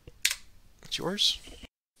 Initiative. It's yours.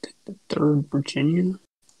 The 3rd Virginia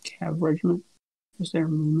Cav Regiment. Is their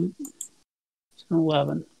movement. It's an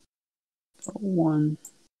 11. So 1,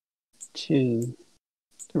 2,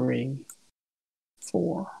 3,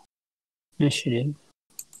 4. Initiative.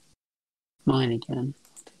 Mine again.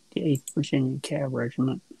 The 8th Virginia Cav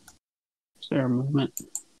Regiment. Is their movement.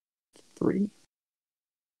 3.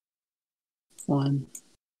 1,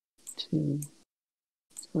 2,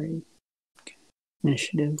 3. Okay.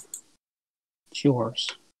 Initiative. It's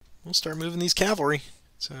yours. We'll start moving these cavalry.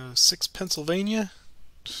 So 6 Pennsylvania.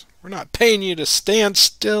 We're not paying you to stand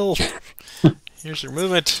still. Here's your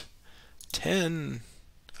movement. 10.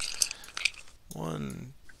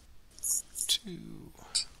 1, 2,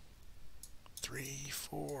 3,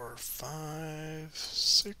 4, 5,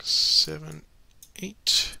 6, 7,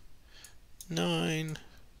 8, 9,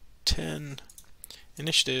 10.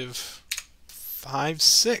 Initiative 5,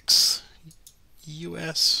 6.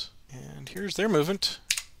 U.S. And here's their movement.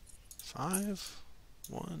 5.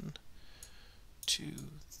 1, 2,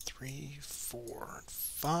 3, 4,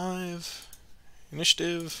 5.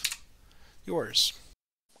 Initiative. Yours.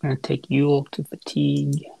 I'm going to take Ewell to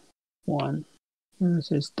fatigue 1. Here's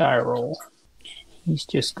his die roll. He's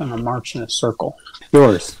just going to march in a circle.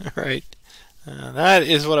 Yours. All right. That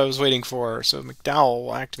is what I was waiting for. So McDowell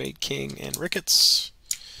will activate King and Ricketts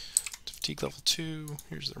to fatigue level 2.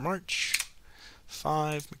 Here's their march.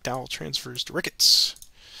 5. McDowell transfers to Ricketts.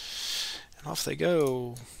 And off they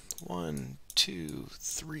go. 1, 2,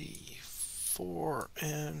 3, 4,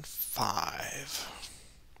 and 5.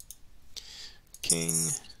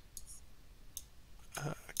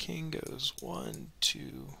 King goes 1,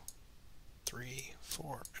 2, 3,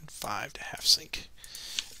 4, and 5 to half sync.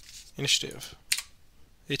 Initiative.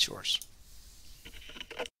 It's yours.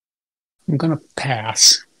 I'm going to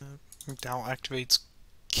pass. McDowell activates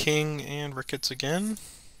King and Ricketts again.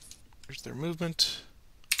 Here's their movement.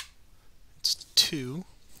 It's 2.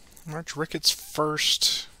 March Ricketts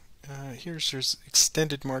first. Here's his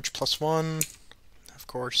extended march +1, of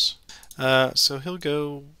course. So he'll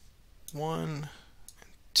go 1,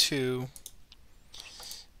 2.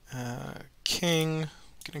 King,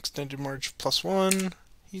 get extended march +1.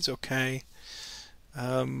 He's okay.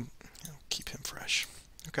 I'll keep him fresh.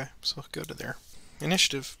 Okay, so he'll go to there.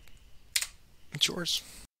 Initiative. It's yours.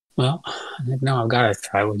 Well, I think now I've got to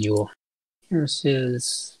try with you. Here's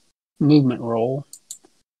his movement roll.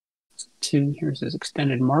 2. Here's his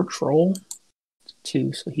extended march roll.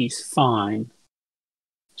 2, so he's fine.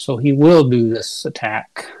 So he will do this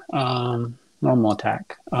attack. Normal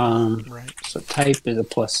attack. Right. So type is a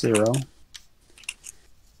 +0.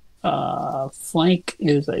 Flank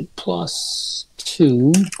is a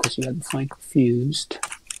 +2 because you have the flank refused.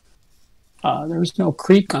 There's no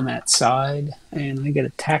creek on that side, and I get a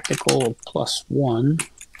tactical +1.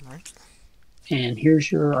 Right. And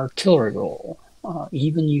here's your artillery roll.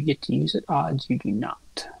 Even you get to use it. Odds you do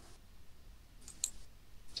not.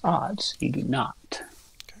 Odds you do not.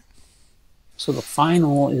 Okay. So the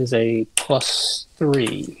final is a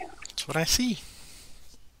 +3. That's what I see.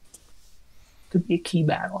 Could be a key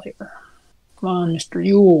battle here. Come on, Mr.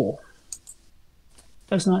 Yule.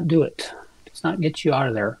 Does not do it. Does not get you out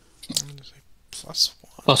of there. +1.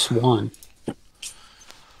 +1.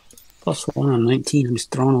 +1 on 19. I'm just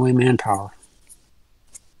throwing away manpower.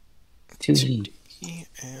 2D.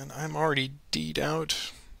 And I'm already D'd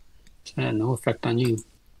out. Yeah, no effect on you.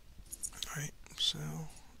 Alright, so,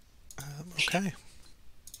 okay.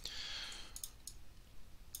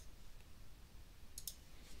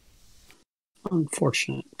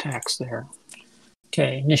 Unfortunate attacks there.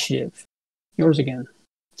 Okay, initiative. Yours again.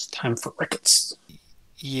 It's time for Ricketts.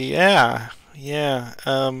 Yeah.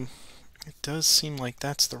 It does seem like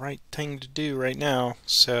that's the right thing to do right now.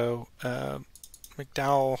 So,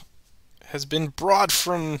 McDowell has been brought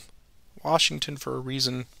from Washington for a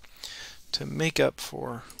reason to make up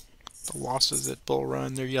for the losses at Bull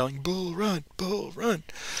Run. They're yelling, Bull Run, Bull Run.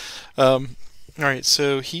 Alright,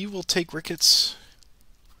 so he will take Ricketts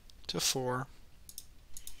to 4.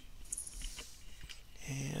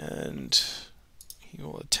 And he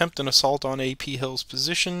will attempt an assault on AP Hill's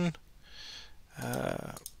position.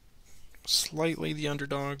 Slightly the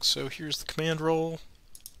underdog, so here's the command roll.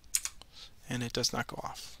 And it does not go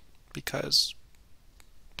off. Because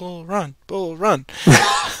Bull Run, Bull Run.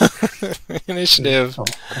 Initiative. Oh,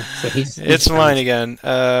 okay. So it's mine again.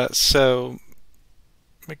 So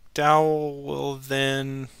McDowell will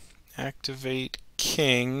then activate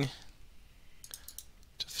King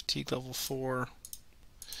to fatigue level 4.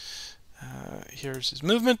 Here's his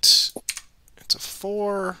movement. It's a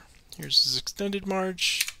 4. Here's his extended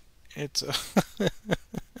march. It's a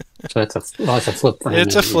So it's a flip for him.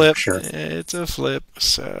 It's a flip. Sure. It's a flip.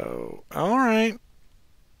 So, alright.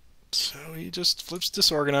 So he just flips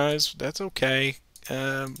disorganized. That's okay.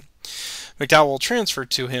 McDowell will transfer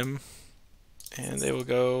to him. And they will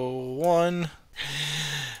go 1.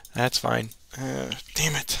 That's fine.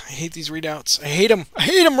 Damn it. I hate these readouts. I hate them. I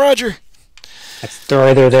hate them, Roger.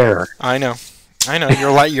 They're there. I know.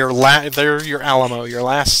 They're your Alamo, your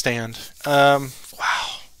last stand. Wow.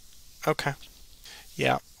 Okay.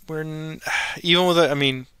 Yeah. Even with it, I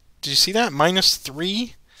mean, did you see that?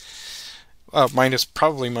 -3?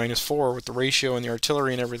 Probably -4 with the ratio and the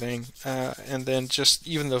artillery and everything. And then just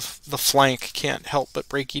even the flank can't help but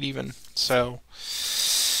break it even. So,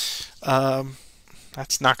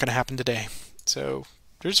 that's not going to happen today. So,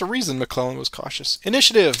 there's a reason McClellan was cautious.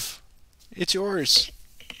 Initiative! It's yours.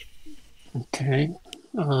 Okay.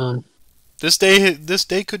 This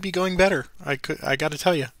day could be going better. I got to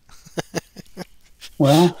tell you.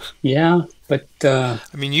 Well, yeah, but I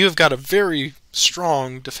mean, you have got a very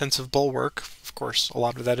strong defensive bulwark. Of course, a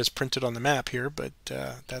lot of that is printed on the map here, but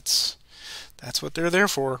that's what they're there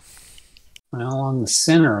for. well, on the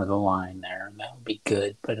center of the line there, that would be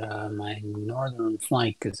good. But my northern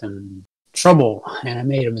flank is in trouble, and I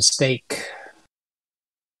made a mistake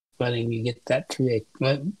letting you get that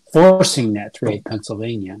 3A, forcing that 3A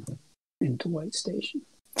Pennsylvania into White Station.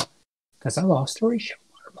 Because I lost a ratio.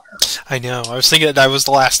 I know. I was thinking that was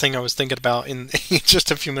the last thing I was thinking about in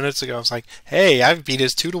just a few minutes ago. I was like, hey, I've beat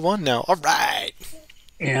his 2-1 now. All right.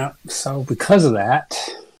 Yeah, so because of that,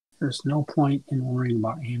 there's no point in worrying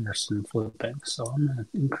about Anderson flipping. So I'm going to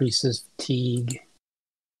increase his fatigue.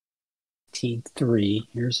 Fatigue 3.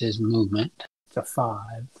 Here's his movement. It's a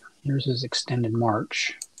 5. Here's his extended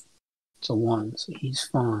march. It's a 1, so he's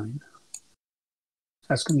fine.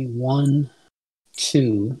 That's going to be 1,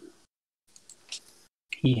 2.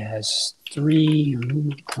 He has 3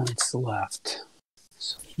 movement points left.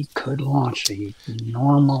 So he could launch a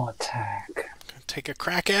normal attack. Take a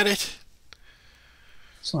crack at it.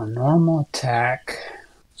 So a normal attack.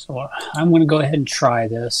 So I'm going to go ahead and try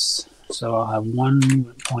this. So I'll have 1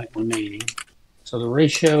 movement point remaining. So the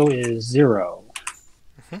ratio is 0.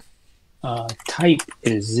 Type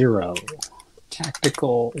is 0.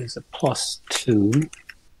 Tactical is a +2.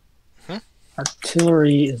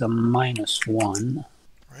 Artillery is a -1.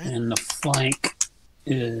 Right. And the flank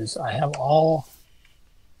is, I have all,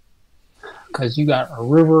 because you got a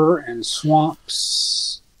river and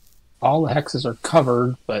swamps, all the hexes are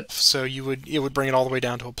covered, but... So it would bring it all the way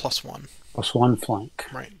down to a +1. +1 flank.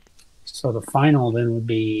 Right. So the final then would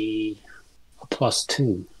be a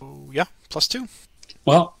 +2. Oh, yeah, +2.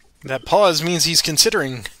 Well... That pause means he's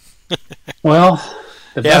considering. Well,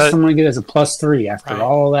 the best I'm going to get is a +3 after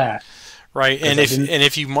all that. Right, and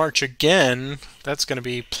if you march again, that's going to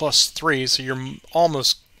be +3, so you're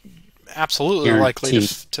almost absolutely likely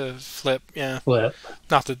to flip. Yeah, flip.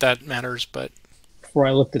 Not that that matters, but before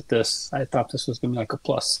I looked at this, I thought this was going to be like a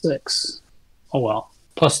 +6. Oh well,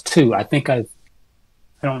 +2. I think I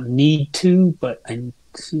don't need to, but I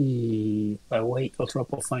see if I wait, go throw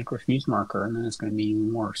up a flank refuse marker, and then it's going to be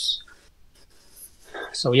even worse.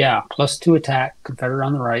 So yeah, +2 attack, Confederate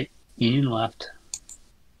on the right, Union left.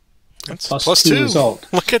 That's +2 result.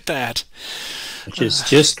 Look at that. Which is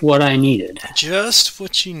just what I needed. Just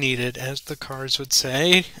what you needed, as the cards would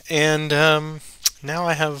say. And now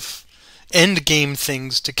I have end game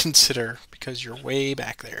things to consider, because you're way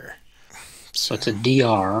back there. So it's a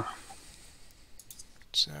DR.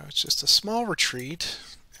 So it's just a small retreat.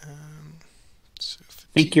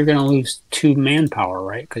 I think you're going to lose 2 manpower,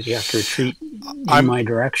 right? Because you have to retreat in my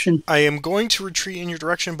direction. I am going to retreat in your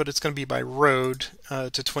direction, but it's going to be by road to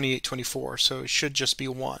 2824, so it should just be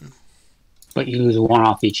 1. But you lose 1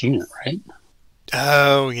 off each unit, right?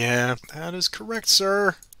 Oh, yeah. That is correct,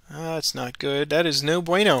 sir. That's not good. That is no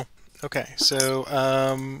bueno. Okay, so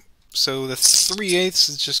so the 3/8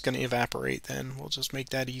 is just going to evaporate then. We'll just make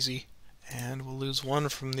that easy. And we'll lose 1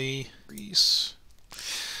 from the Grease.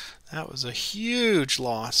 That was a huge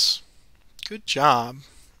loss. Good job.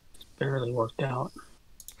 Barely worked out.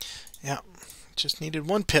 Yeah, just needed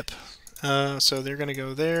 1 pip. So they're going to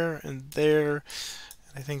go there and there.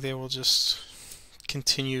 I think they will just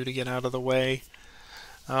continue to get out of the way.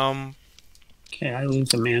 Okay, I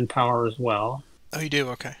lose a manpower as well. Oh, you do?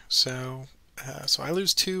 Okay. So so I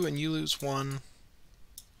lose 2 and you lose 1.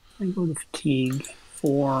 I go to fatigue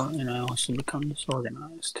 4, and I also become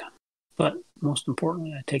disorganized. But most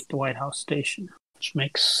importantly, I take the White House station, which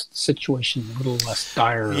makes the situation a little less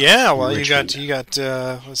dire. Yeah, well, you got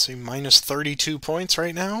let's see, -32 points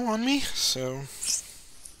right now on me, so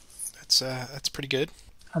that's pretty good.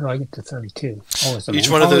 How do I get to 32? Oh, is each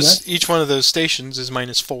one of those stations is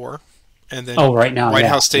 -4, and then right now White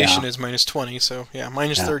House station is -20, so yeah,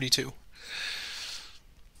 -32.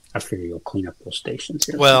 I figure you'll clean up those stations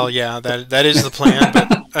here. Well, yeah, that is the plan,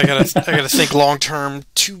 but I gotta think long term,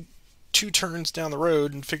 two turns down the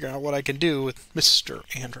road, and figure out what I can do with Mr.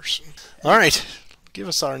 Anderson. All right, give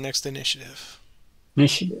us our next initiative.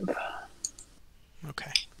 Initiative.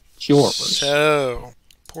 Okay. It's yours. So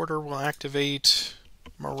Porter will activate.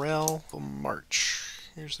 Morel will march.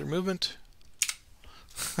 Here's their movement.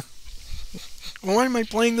 Why am I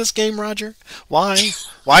playing this game, Roger? Why?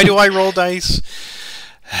 Why do I roll dice?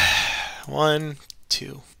 1,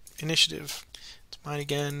 2. Initiative. It's mine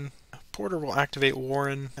again. Porter will activate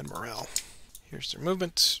Warren and Morel. Here's their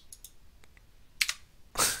movement.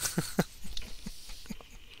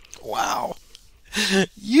 Wow.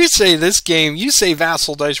 You say this game, you say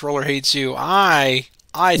Vassal Dice Roller hates you. I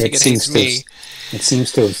think it hates me. It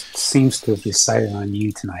seems to have decided on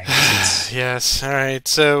you tonight. Yes. All right.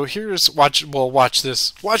 So here's watch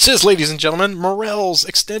this. Watch this, ladies and gentlemen. Morel's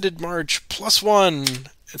extended march +1.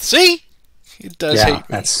 See, it does hate me.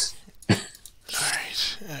 That's. All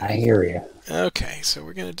right. I hear you. Okay. So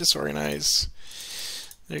we're gonna disorganize.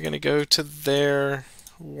 They're gonna go to there.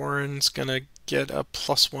 Warren's gonna get a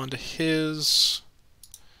 +1 to his.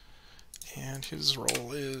 And his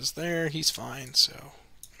roll is there. He's fine, so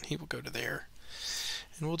he will go to there.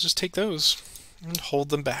 And we'll just take those and hold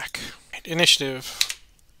them back. Right, initiative.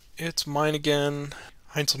 It's mine again.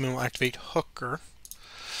 Heinzelman will activate Hooker.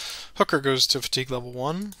 Hooker goes to fatigue level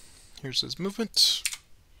 1. Here's his movement.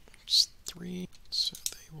 It's 3, so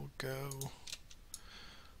they will go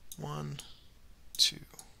 1, 2,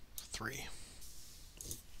 3.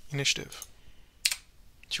 Initiative.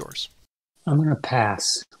 It's yours. I'm going to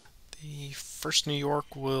pass. The 1st New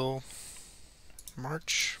York will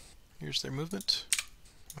march. Here's their movement.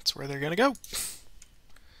 That's where they're going to go.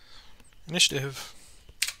 Initiative.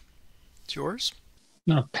 It's yours.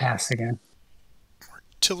 I'm going to pass again.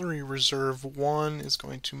 Artillery Reserve 1 is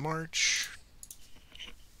going to march.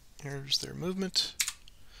 Here's their movement.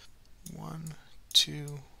 1,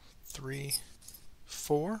 2, 3,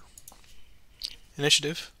 4.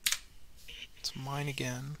 Initiative. It's mine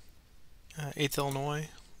again. 8th Illinois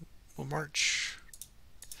will march.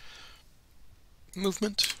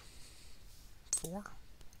 Movement. 4.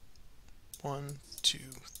 1, 2,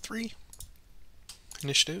 3.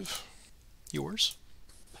 Initiative. Yours.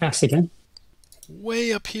 Pass again.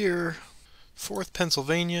 Way up here, 4th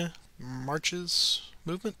Pennsylvania marches.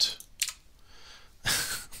 Movement.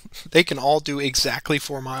 They can all do exactly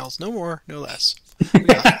 4 miles. No more, no less. We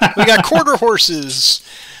got quarter horses.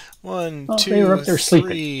 1, 2, they were up there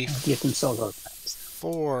 3, sleeping. Get themselves organized.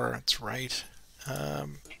 4. That's right.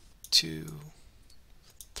 2,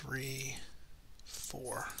 3, 4.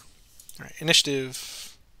 All right,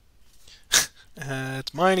 initiative.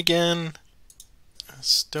 It's mine again.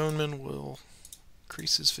 Stoneman will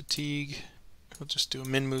increase his fatigue. We'll just do a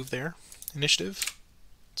min move there. Initiative.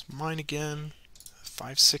 It's mine again.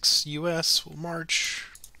 5, 6 US will march.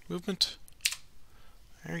 Movement.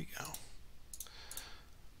 There you go.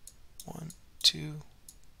 1, 2,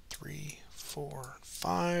 3, 4,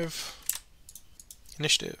 5.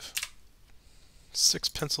 Initiative. 6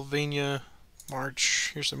 Pennsylvania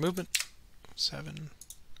march. Here's the movement. 7.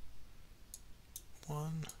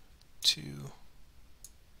 1, 2,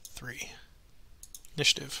 3.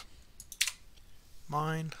 Initiative.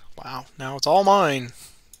 Mine. Wow, now it's all mine.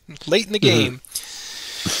 Late in the game.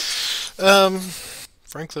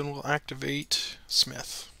 Franklin will activate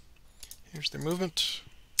Smith. Here's their movement.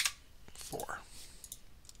 4.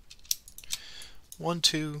 1,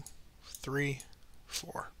 2, 3,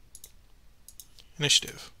 4.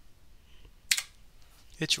 Initiative.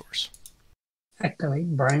 It's yours.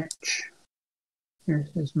 Activate branch.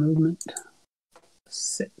 Here's his movement.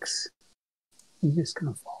 6. He's just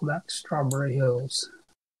going to fall back to Strawberry Hills.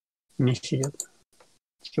 Initiative.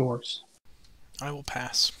 It's yours. I will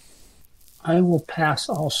pass. I will pass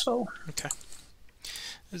also. Okay.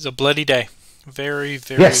 This is a bloody day. Very,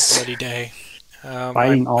 very bloody day.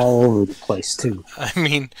 Fighting all over the place, too. I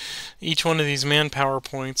mean, each one of these manpower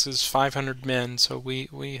points is 500 men, so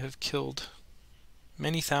we have killed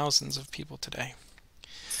many thousands of people today.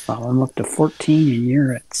 Well, I'm up to 14 and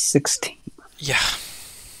you're at 16. Yeah.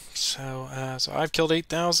 So I've killed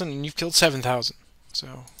 8,000 and you've killed 7,000.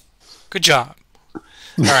 So, good job. All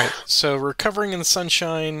right. So recovering in the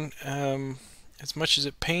sunshine. As much as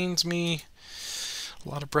it pains me, a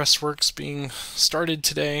lot of breastworks being started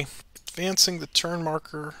today. Advancing the turn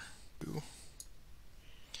marker to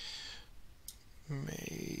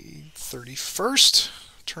May 31st.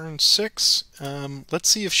 Turn 6. Let's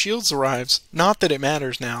see if Shields arrives. Not that it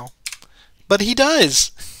matters now, but he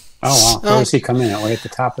does. Oh, wow. Where does he come in at? Right at the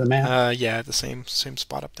top of the map? Yeah, at the same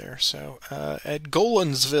spot up there. So, at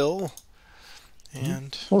Golansville.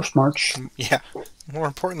 And Force March. Yeah. More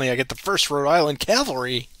importantly, I get the 1st Rhode Island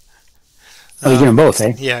Cavalry. Oh, you get them both,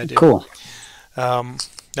 eh? Yeah, I do. Cool.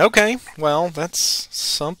 Okay. Well, that's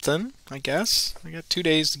something, I guess. I got 2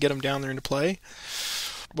 days to get them down there into play.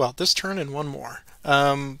 Well, this turn and one more.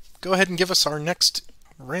 Go ahead and give us our next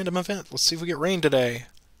random event. Let's see if we get rain today.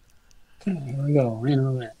 Okay, here we go.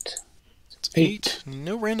 Random event. It's 8.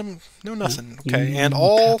 No random, no nothing. Okay, and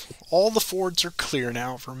all the fords are clear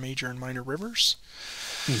now for major and minor rivers.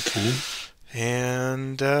 Okay.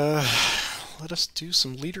 And let us do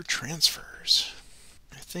some leader transfers.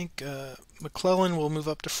 I think McClellan will move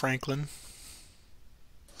up to Franklin.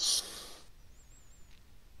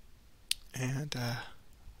 And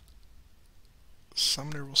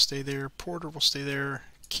Sumner will stay there. Porter will stay there.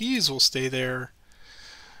 Keyes will stay there.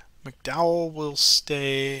 McDowell will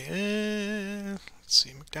stay. Let's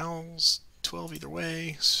see. McDowell's 12 either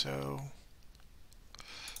way. So,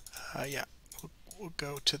 yeah, we'll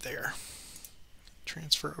go to there.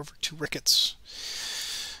 Transfer over to Ricketts.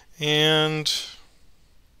 And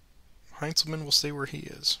Heinzelman will stay where he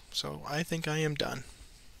is. So I think I am done.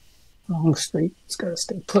 Longstreet's got to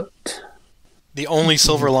stay put. The only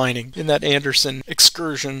silver lining in that Anderson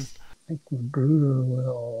excursion. I think Magruder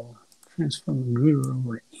will transfer Magruder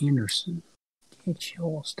over to Anderson.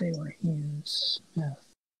 Hitchell will stay where he is. Smith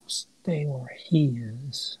will stay where he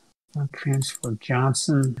is. I'll transfer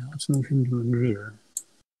Johnson. Let's move him to Magruder.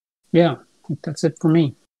 Yeah, I think that's it for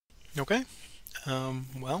me. Okay.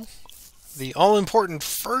 Well, the all-important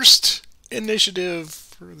first initiative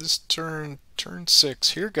for this turn, turn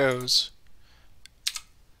 6. Here goes.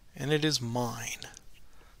 And it is mine.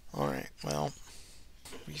 Alright, well,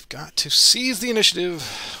 we've got to seize the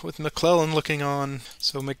initiative with McClellan looking on.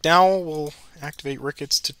 So McDowell will activate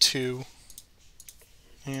Ricketts to 2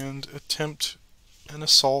 and attempt an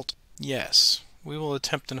assault. Yes, we will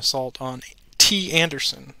attempt an assault on T.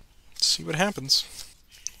 Anderson. Let's see what happens.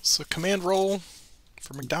 So command roll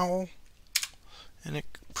for McDowell, and it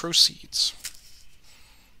proceeds.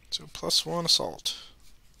 So +1 assault.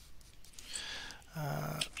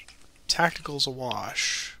 Tactical's a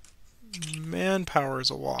wash. Manpower is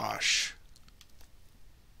a wash.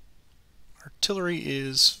 Artillery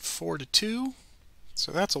is 4 to 2,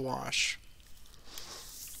 so that's a wash.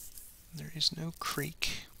 There is no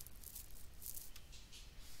creek.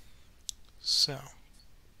 So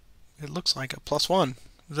it looks like a +1.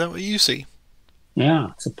 Is that what you see?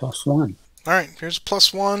 Yeah, it's a +1. Alright, here's a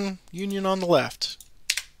 +1, Union on the left.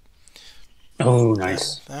 Oh,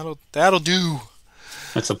 nice. That'll do.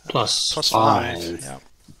 That's a +5 yeah.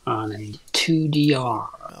 on a 2DR.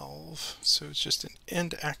 12. So it's just an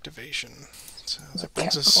end activation. So that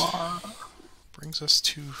brings us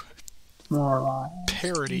to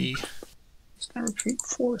parity. It's going to retreat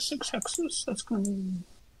 4 6 hexes. That's going to be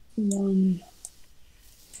 1,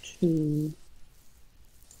 2,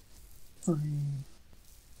 3.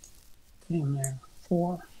 In there,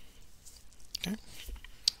 4. Okay.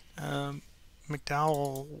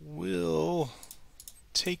 McDowell will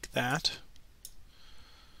take that.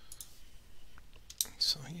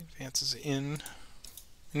 So he advances in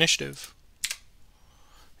initiative.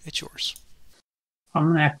 It's yours. I'm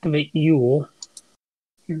going to activate Ewell.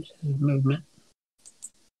 Here's his movement.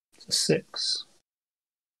 It's a 6.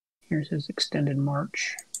 Here's his extended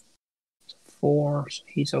march. It's a 4, so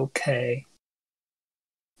he's okay.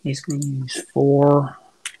 He's going to use 4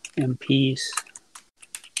 MPs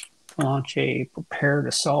to launch a prepared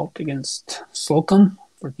assault against Slocum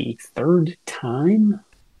for the 3rd time.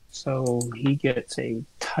 So he gets a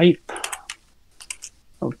type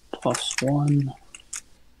of +1.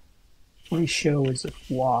 Ratio is a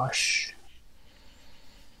wash.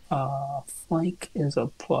 Flank is a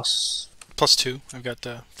 +2. I've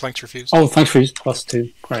got flanks refused. Oh, flanks refused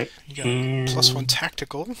 +2. Right. You got +1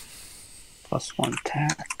 tactical. +1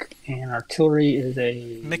 tack. And artillery is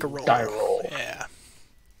a make a roll. Die roll. Yeah.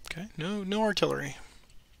 Okay. No artillery.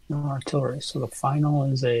 No artillery. So the final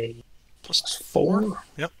is a +4.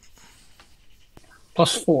 Yep.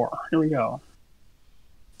 +4. Here we go.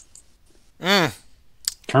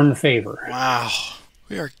 Turn the favor. Wow.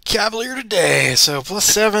 We are cavalier today. So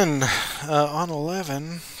 +7 on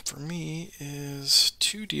 11 for me is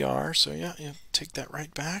 2DR. So yeah, take that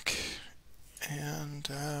right back. And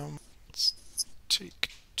let's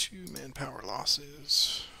take 2 manpower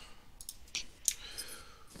losses.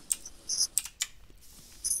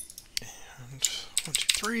 And 1, 2,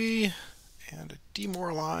 3. And a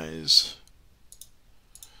demoralize.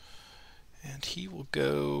 And he will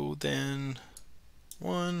go then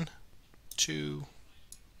 1, 2,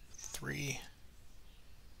 3,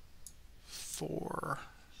 4.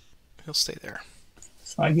 He'll stay there.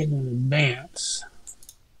 So I get an advance.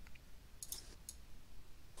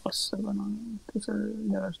 +7 on because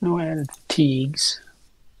there's no added fatigues.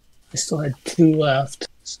 I still had 2 left.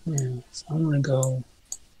 So I'm going to go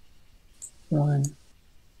 1,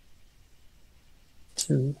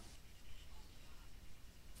 2.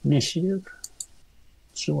 Initiative.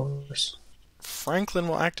 It's yours. Franklin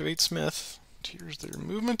will activate Smith. Here's their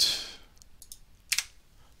movement.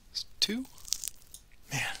 It's 2.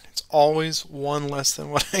 Man, it's always 1 less than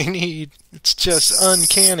what I need. It's just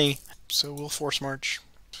uncanny. So we'll force march.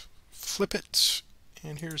 Flip it.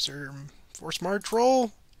 And here's their force march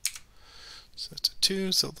roll. So that's a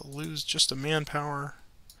 2, so they'll lose just a manpower.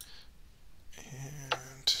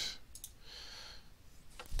 And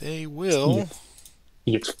they will...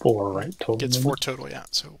 He gets 4, right? Total. Gets 4 total, yeah.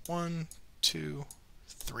 So 1, 2,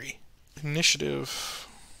 3. Initiative.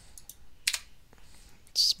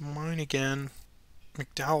 It's mine again.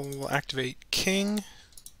 McDowell will activate King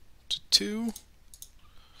to 2.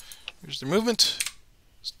 Here's their movement.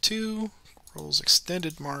 It's 2. Rolls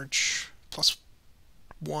extended march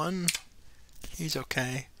 +1. He's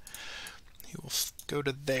okay. He will go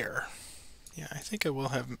to there. Yeah, I think I will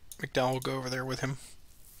have McDowell go over there with him.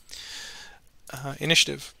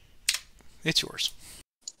 Initiative. It's yours.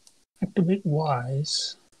 Activate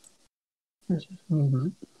Wise. Here's his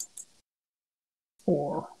movement.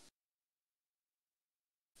 4.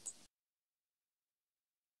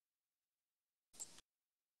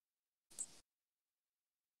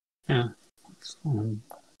 Yeah, that's what I'm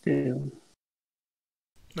do.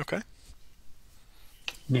 Okay.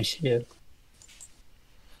 Initiative.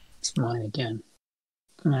 It's mine again.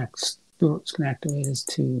 Stuart's can activate his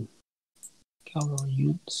 2 cavalry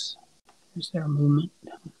units. Here's their movement.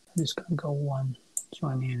 I'm just going to go 1.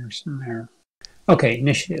 Join Anderson there. Okay,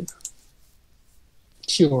 initiative.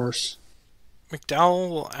 It's yours. McDowell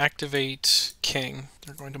will activate King.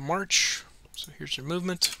 They're going to march. So here's their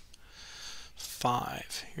movement.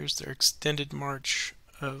 5. Here's their extended march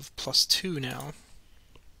of +2 now.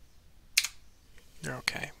 They're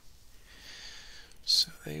okay.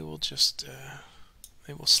 So they will just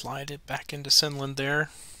they will slide it back into Sinland there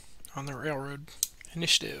on the railroad.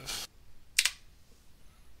 Initiative.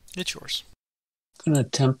 It's yours. Going to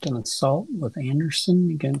attempt an assault with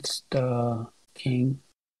Anderson against King.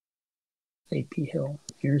 AP Hill.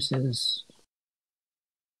 Here's his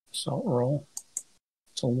assault roll.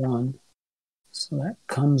 It's a 1. So that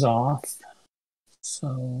comes off.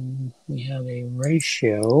 So we have a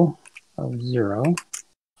ratio of 0.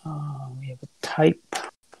 We have a type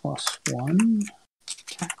 +1.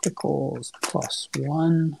 Tacticals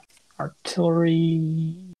 +1.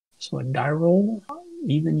 Artillery. So a die roll.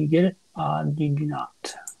 Even you get it. Odd you do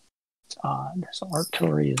not. It's odd. So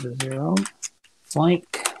artillery is a 0.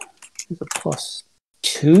 Flank is a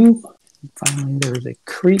 +2. And finally there's a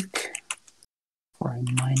creek for a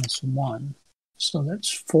 -1. So that's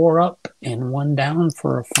 4 up and 1 down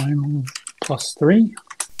for a final +3.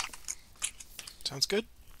 Sounds good.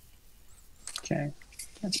 Okay,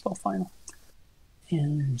 can't spell final.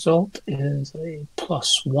 And the result is a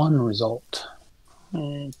 +1 result.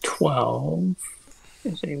 And 12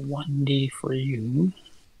 is a 1D for you.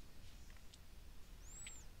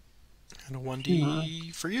 And a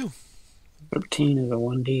 1D for you. 13 is a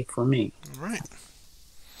 1D for me. All right.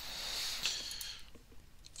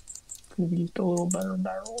 Could have used a little better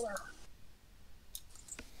die roll there.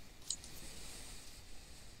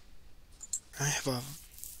 I have a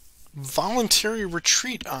voluntary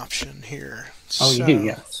retreat option here. Oh, you do,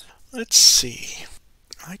 yes. Let's see.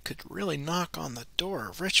 I could really knock on the door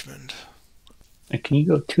of Richmond. And can you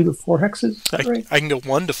go 2 to 4 hexes? Is that right? I can go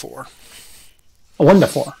 1 to 4. Oh, 1 to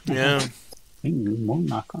 4. Yeah. You won't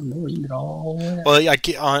knock on doors. You get all the way there. Well,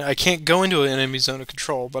 I can't go into an enemy zone of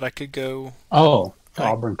control, but I could go. Oh,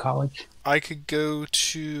 Auburn College. I could go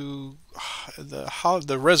to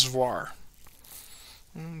the reservoir.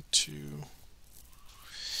 1, 2.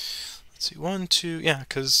 Let's see, 1, 2. Yeah,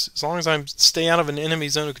 because as long as I stay out of an enemy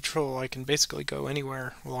zone of control, I can basically go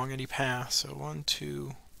anywhere along any path. So 1,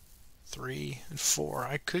 2, 3, and 4.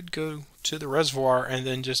 I could go to the reservoir and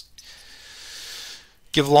then just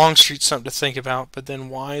give Longstreet something to think about, but then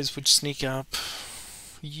Wise would sneak up,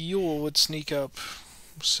 Ewell would sneak up.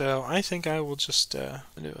 So I think I will just do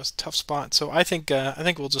a tough spot. So I think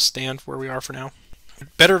we'll just stand where we are for now.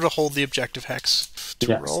 Better to hold the objective hex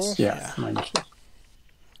to roll. Yeah.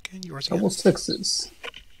 Okay, yours again. Double 6s.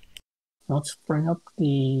 Let's bring up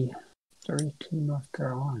the 32 North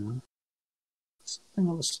Carolina. Something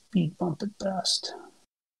of a speed bump at best.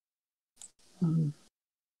 1,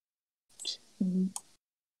 2,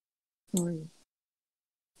 3.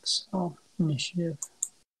 So initiative.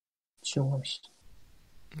 It's yours.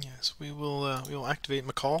 Yes, we will activate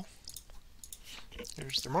McCall.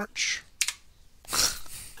 There's their march.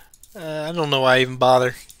 I don't know why I even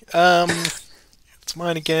bother. It's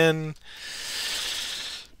mine again.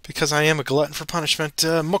 Because I am a glutton for punishment.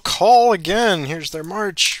 McCall again. Here's their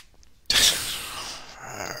march.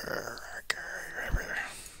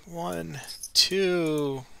 1,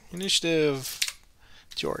 2. Initiative.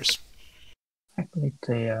 It's yours. Activate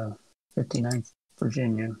the 59th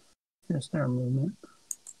Virginia. Here's their movement.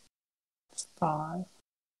 5.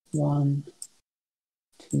 1,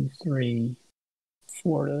 2, 3,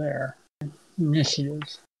 4 to there. Initiative.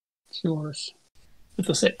 It's yours. With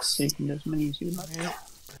a 6, so you can do as many as you like. Yep.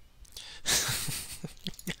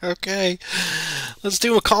 Okay. Let's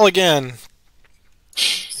do a call again.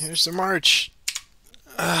 Here's the march.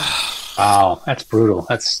 Wow, that's brutal.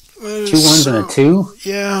 That's 2 1s and a 2?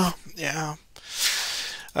 Yeah.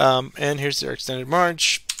 And here's their extended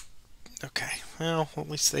march. Okay. Well, at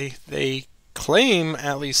least they claim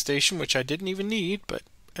Alley Station, which I didn't even need, but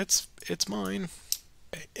it's mine.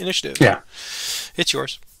 Initiative. Yeah. It's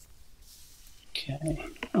yours. Okay.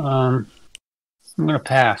 I'm going to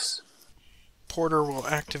pass. Porter will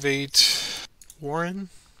activate Warren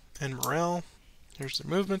and Morel. Here's their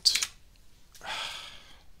movement.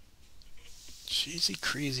 Cheesy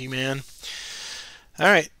crazy, man.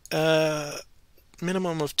 Alright,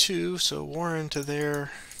 minimum of 2, so Warren to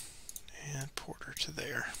there, and Porter to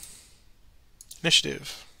there.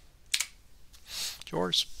 Initiative.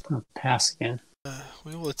 Yours. I'll pass again.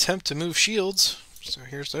 We will attempt to move shields. So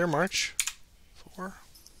here's their march. 4.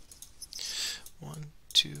 1,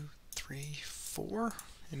 2, 3, 4.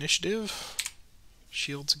 Initiative.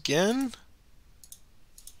 Shields again.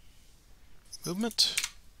 Movement.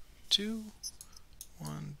 2.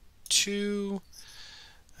 1, 2.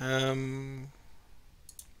 Yeah.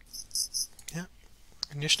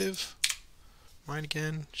 Initiative. Mine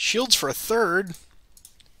again. Shields for a third.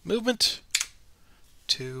 Movement.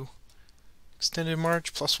 2. Extended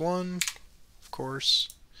march +1. Of course.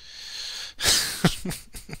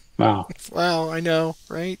 Wow. Wow, I know,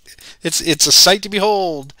 right? It's a sight to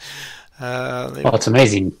behold. Well, it's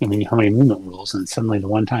amazing. I mean, how many movement rules, and suddenly the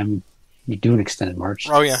one time you do an extended march.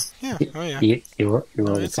 Oh yeah, yeah, oh yeah. You're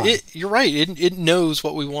really fine. You're right. It knows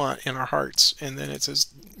what we want in our hearts, and then it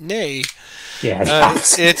says, "Nay." Yeah,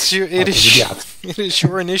 it is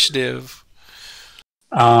your initiative.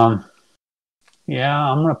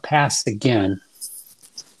 Yeah, I'm gonna pass again.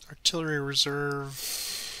 Artillery reserve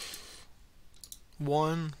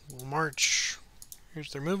 1 will march.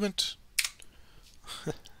 Here's their movement.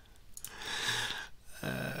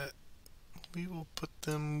 We will put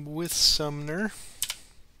them with Sumner.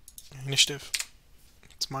 Initiative.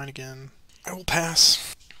 It's mine again. I will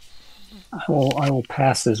pass. I will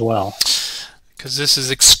pass as well. Because this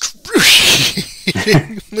is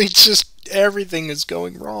excruciatingly just everything is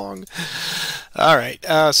going wrong. Alright,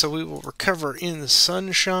 so we will recover in the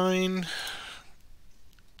sunshine.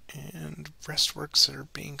 And breastworks are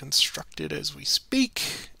being constructed as we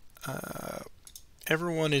speak.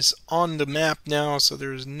 Everyone is on the map now, so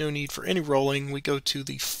there's no need for any rolling. We go to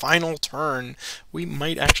the final turn. We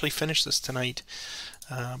might actually finish this tonight.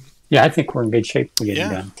 Yeah, I think we're in good shape. We're getting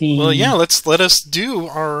done. Well, yeah, let us do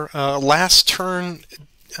our last turn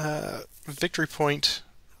victory point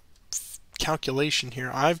calculation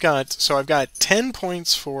here. I've got 10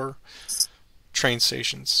 points for train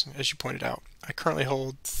stations, as you pointed out. I currently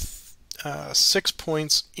hold 6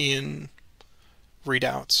 points in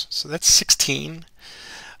readouts, so that's 16.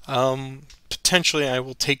 Potentially I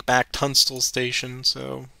will take back Tunstall Station,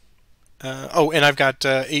 so oh, and I've got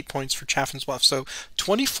 8 points for Chaffin's Bluff, so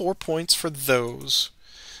 24 points for those.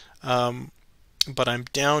 But I'm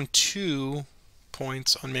down 2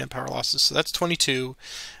 points on manpower losses, so that's 22.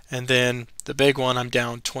 And then the big one, I'm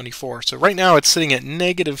down 24. So right now it's sitting at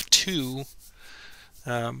 -2.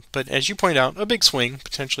 But as you point out, a big swing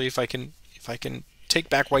potentially if I can take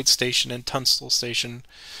back White Station and Tunstall Station.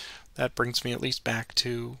 That brings me at least back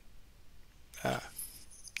to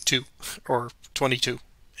 2 or 22.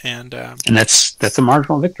 And that's a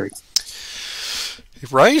marginal victory.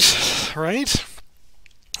 Right.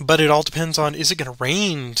 But it all depends on, is it going to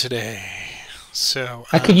rain today? So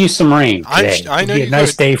I could use some rain today. I know It'd be a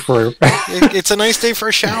nice day for. It's a nice day for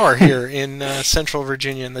a shower here in Central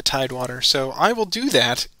Virginia in the Tidewater. So I will do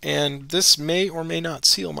that, and this may or may not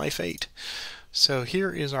seal my fate. So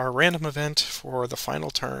here is our random event for the final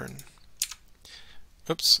turn.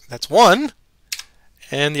 Oops, that's 1,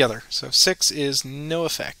 and the other. So 6 is no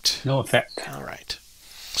effect. No effect. All right.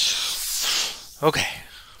 Okay,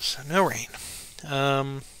 so no rain.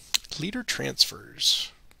 Leader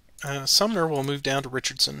transfers. Sumner will move down to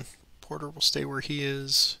Richardson. Porter will stay where he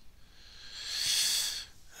is.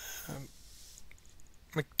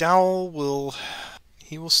 McDowell will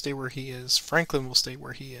stay where he is. Franklin will stay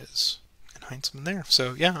where he is. And Heinzman there.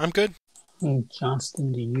 So yeah, I'm good. And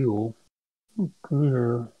Johnston to Ewell.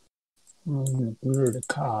 Gruder to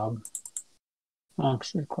Cobb.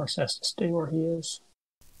 Longstreet, of course, has to stay where he is.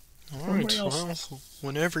 All right. Well,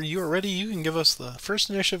 whenever you are ready, you can give us the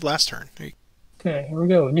first initiative last turn. Okay, here we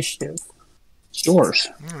go. Initiative. It's yours.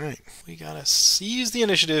 All right. We got to seize the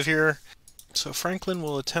initiative here. So Franklin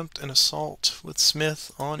will attempt an assault with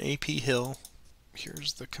Smith on AP Hill.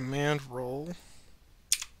 Here's the command roll.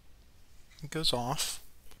 It goes off.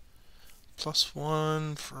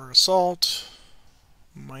 +1 for assault.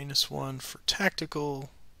 -1 for tactical.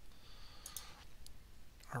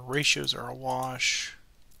 Our ratios are a wash.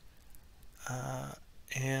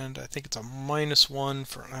 And I think it's a -1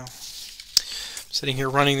 for... Now, sitting here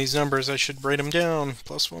running these numbers, I should write them down.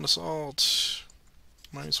 +1 assault.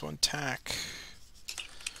 -1 tack.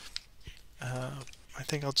 I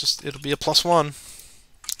think it'll be a +1.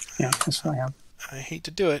 Yeah, that's what I have. I hate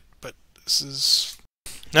to do it, but this is...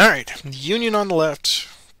 Alright, Union on the left,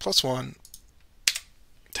 +1.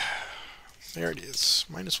 There it is.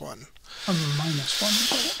 -1. A -1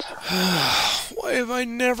 bullet. Why have I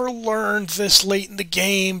never learned this late in the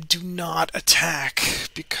game? Do not attack,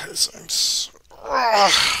 because I'm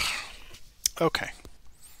okay.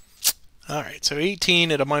 Alright, so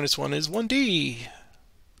 18 at a -1 is 1D.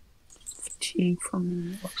 Fatigue for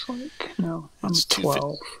me, looks like. No, I'm It's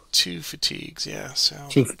 12. Two fatigues, yeah, so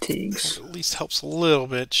 2 fatigues. that at least helps a little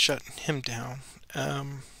bit shutting him down.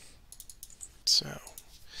 So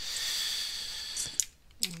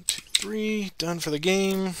 1, 2, 3, done for the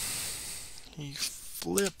game. He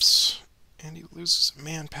flips and he loses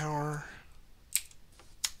manpower,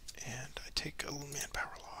 and I take a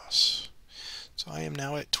manpower loss. So I am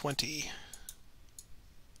now at 20.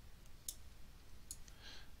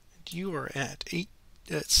 And you are at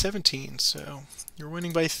 17, so you're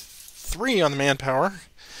winning by 3 on the manpower.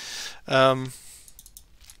 And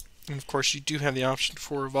of course, you do have the option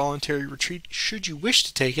for a voluntary retreat should you wish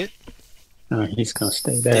to take it. Oh, he's going to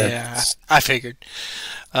stay there. Yeah, I figured.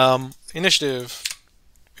 Initiative.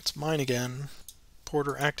 It's mine again.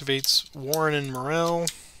 Porter activates Warren and Morel.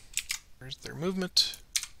 There's their movement.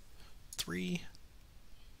 3.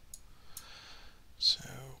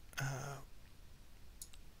 So,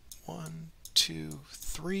 1, 2,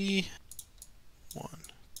 3. 1,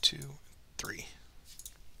 2, 3.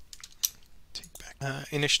 Take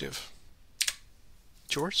back. Initiative.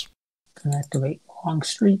 It's yours. Can activate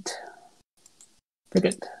Longstreet.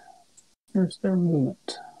 Picket. Here's their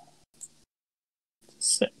movement.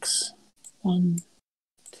 6. 1,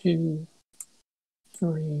 2,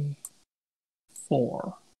 3,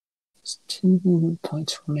 4. There's 2 movement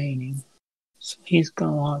points remaining. So he's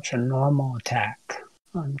going to launch a normal attack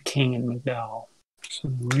on King and McDowell. So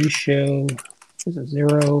ratio is a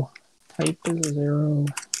 0. Type is a 0.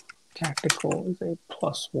 Tactical is a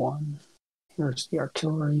 +1. Here's the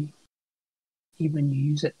artillery. Even you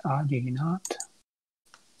use it, odd you do not.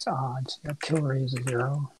 It's odd. So the artillery is a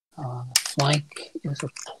 0. The flank is a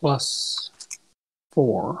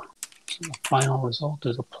 +4. So the final result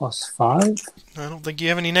is a +5. I don't think you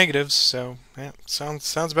have any negatives, so yeah,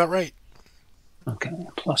 sounds about right. Okay,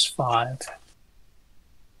 +5.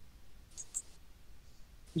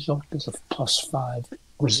 Result is a +5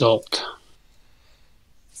 result.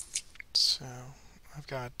 So I've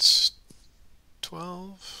got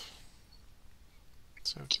 12.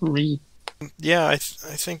 So 3. yeah, I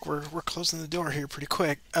think we're closing the door here pretty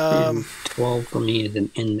quick. 12 for me is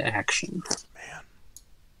an end action. Man.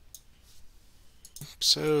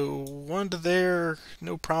 So 1 to there,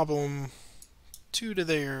 no problem. 2 to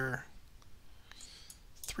there.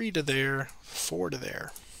 3 to there. 4 to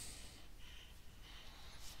there.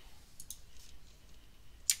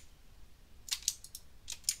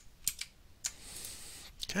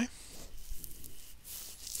 Okay.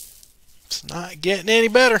 It's not getting any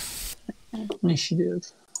better. Initiative.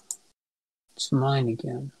 It's mine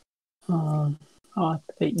again. I'll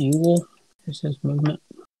activate Yule. Here's his movement.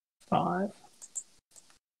 5.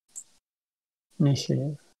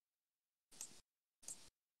 Initiative.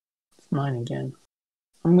 It's mine again.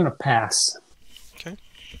 I'm going to pass. Okay.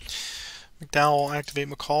 McDowell will activate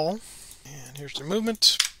McCall. And here's their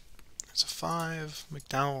movement. There's a 5.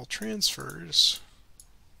 McDowell transfers.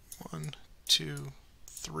 1, 2,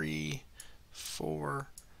 3, 4,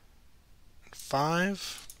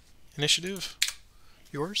 5. Initiative.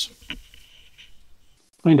 Yours. I'm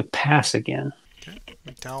going to pass again. Okay.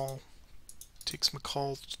 McDowell takes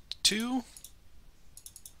McCall 2.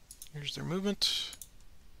 Here's their movement.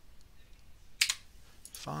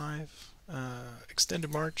 5.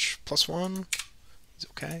 Extended march +1. He's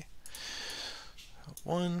okay.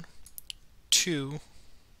 1, 2.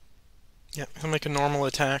 Yeah, he'll make a normal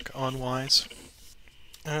attack on Wise.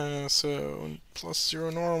 So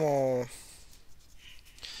 +0 normal.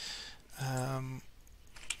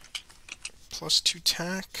 +2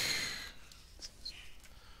 tack.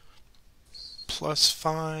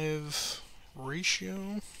 +5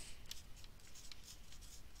 ratio.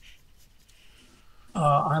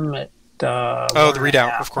 I'm at. Oh, the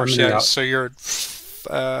readout, of course, yeah. Readout. So you're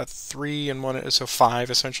at 3 and 1, so 5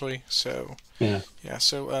 essentially. So yeah.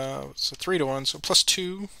 So 3 to 1, so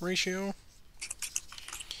 +2 ratio.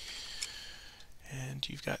 And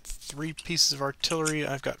you've got 3 pieces of artillery.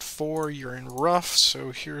 I've got 4. You're in rough.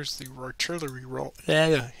 So here's the artillery roll.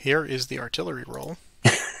 Here is the artillery roll.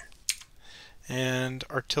 And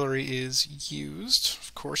artillery is used.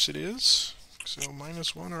 Of course it is. So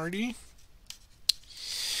 -1 already.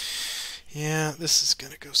 Yeah, this is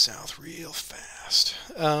going to go south real fast.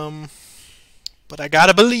 But I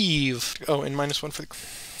gotta believe. Oh, and -1 for the...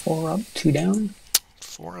 4 up, 2 down.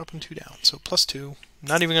 4 up and 2 down. So +2.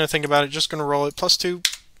 Not even going to think about it. Just going to roll it. +2.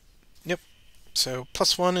 Yep. So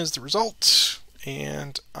 +1 is the result,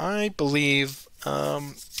 and I believe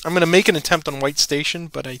I'm going to make an attempt on White Station,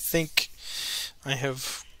 but I think I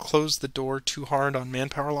have closed the door too hard on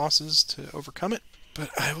manpower losses to overcome it. But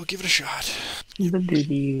I will give it a shot. What did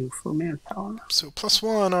you for manpower? So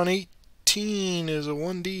 +1 on 18 is a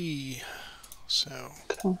 1D. So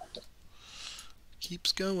Okay.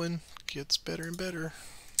 keeps going, gets better and better.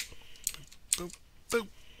 Boop, boop, boop.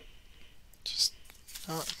 Just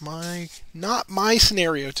not my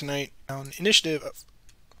scenario tonight. On initiative,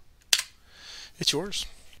 it's yours.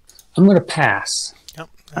 I'm going to pass. Yep.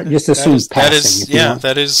 Just assume passing.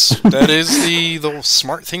 That is the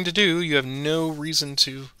smart thing to do. You have no reason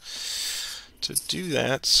to do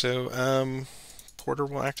that. So Porter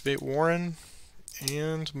will activate Warren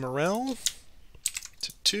and Morel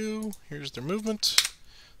to 2. Here's their movement.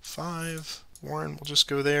 5. Warren will just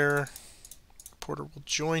go there. Porter will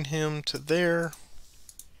join him to there.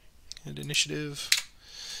 And initiative,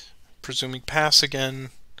 presuming pass again.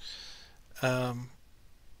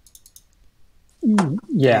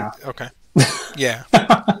 Yeah. Okay. Yeah.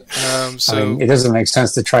 So it doesn't make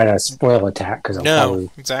sense to try to spoil attack because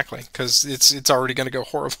exactly, because it's already going to go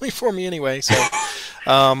horribly for me anyway. So,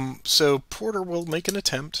 so Porter will make an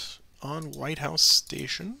attempt on White House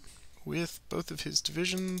Station with both of his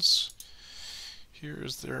divisions.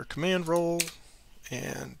 Here's their command roll,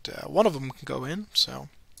 and one of them can go in. So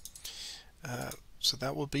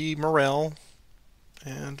that will be Morel,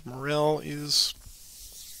 and Morel is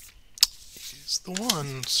the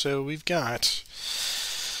one. So we've got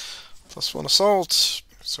 +1 assault.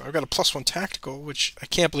 So I've got a +1 tactical, which I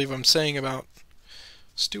can't believe I'm saying about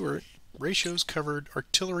Stuart. Ratios covered.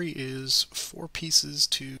 Artillery is 4 pieces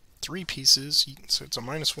to 3 pieces, so it's a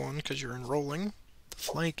 -1 because you're enrolling. The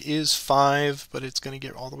flank is 5, but it's going to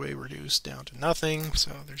get all the way reduced down to nothing,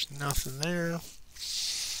 so there's nothing there.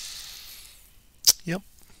 Yep,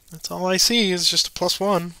 that's all I see is just a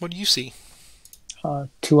 +1. What do you see?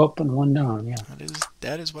 2 up and 1 down, yeah.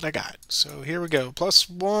 That is what I got. So here we go.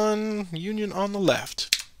 +1 Union on the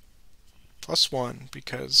left. +1,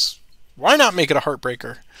 because why not make it a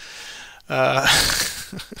heartbreaker?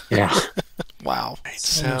 Yeah. Wow. Right,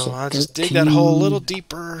 so I'll just dig that hole a little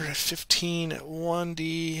deeper. 15 at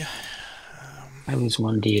 1D. I lose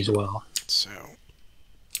 1D as well. So,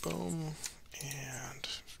 boom, and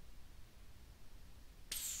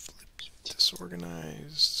flip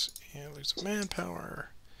disorganized, and lose a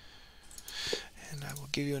manpower. And I will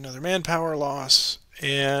give you another manpower loss.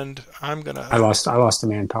 And I'm gonna. I lost the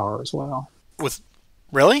manpower as well.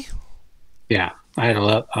 Really? Yeah, I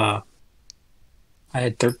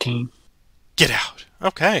had 13. Get out.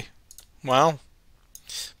 Okay. Wow.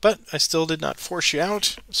 But I still did not force you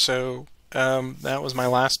out, so that was my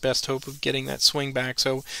last best hope of getting that swing back.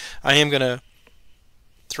 So I am going to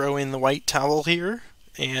throw in the white towel here,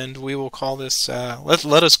 and we will call this, let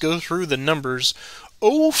us go through the numbers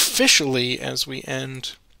officially as we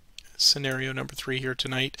end scenario number 3 here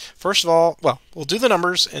tonight. First of all, well, we'll do the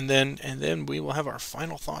numbers, and then we will have our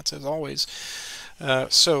final thoughts as always.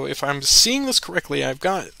 So if I'm seeing this correctly, I've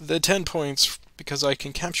got the 10 points because I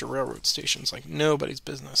can capture railroad stations like nobody's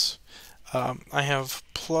business. I have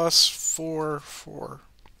 +4 for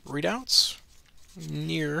readouts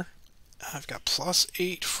near. I've got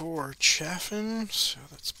 +8 for Chaffin, so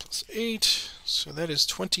that's +8. So that is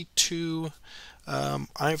 22.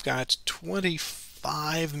 I've got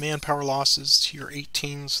 25 manpower losses to your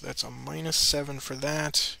 18, so that's a -7 for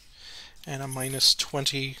that, and a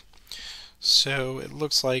 -20. So it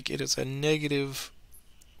looks like it is a -5.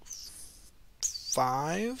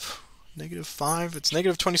 -5. It's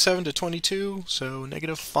 -27 to 22. So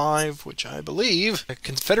 -5, which I believe a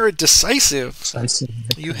Confederate decisive.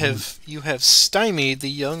 You have stymied the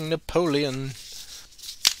young Napoleon.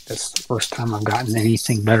 That's the first time I've gotten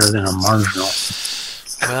anything better than a marginal.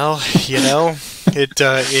 Well, you know,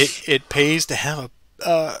 it pays to have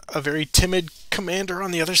a very timid commander on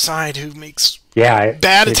the other side who makes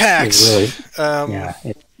bad attacks.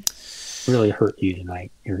 It really hurt you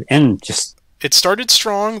tonight. And just it started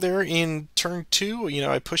strong there in turn 2. You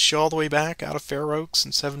know, I pushed you all the way back out of Fair Oaks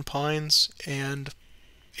and Seven Pines, and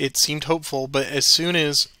it seemed hopeful. But as soon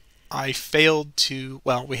as I failed to,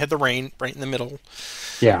 well, we had the rain right in the middle.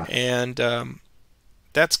 Yeah, and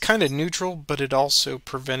that's kind of neutral, but it also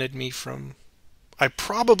prevented me from. I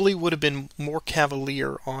probably would have been more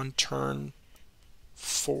cavalier on turn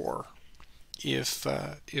 4 if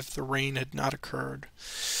the rain had not occurred.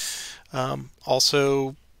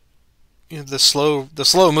 Also, you know, the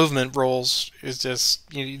slow movement rolls is just,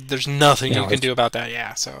 you know, there's nothing you can do about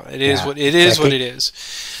that. So it is what it is.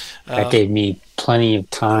 That gave me plenty of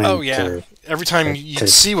time. Oh yeah. every time you'd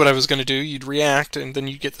see what I was going to do, you'd react, and then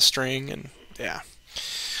you'd get the string, and yeah.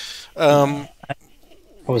 I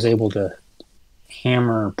was able to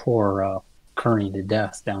hammer poor Kearney to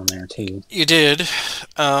death down there too. You did.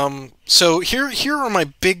 So here are my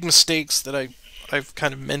big mistakes that I've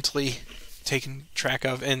kind of mentally taken track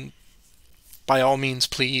of, and by all means,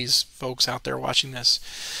 please, folks out there watching this,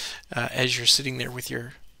 as you're sitting there with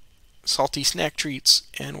your salty snack treats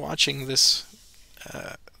and watching this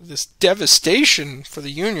this devastation for the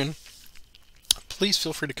Union, please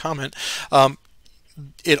feel free to comment.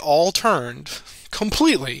 It all turned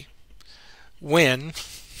completely when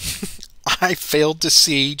I failed to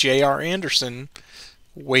see J.R. Anderson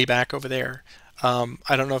way back over there.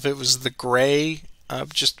 I don't know if it was the gray. I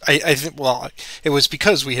think, well, it was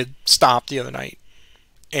because we had stopped the other night,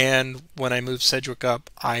 and when I moved Sedgwick up,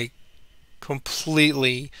 I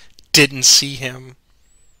completely didn't see him.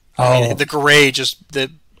 I mean, the gray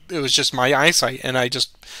it was just my eyesight, and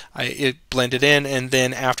it blended in, and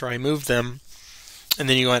then after I moved them, and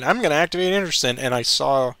then you went, I'm going to activate Anderson, and I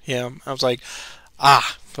saw him. I was like,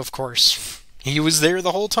 of course. He was there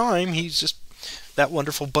the whole time. He's just that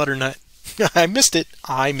wonderful butternut. I missed it.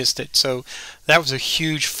 So that was a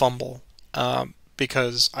huge fumble,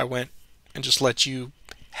 because I went and just let you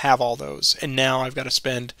have all those, and now I've got to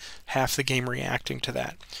spend half the game reacting to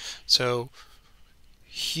that. So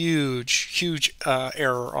huge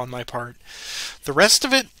error on my part. The rest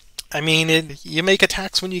of it, I mean, you make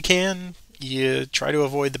attacks when you can. You try to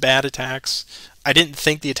avoid the bad attacks. I didn't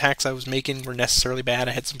think the attacks I was making were necessarily bad.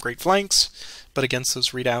 I had some great flanks, but against those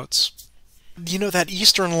readouts, that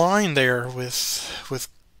eastern line there with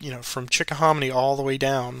from Chickahominy all the way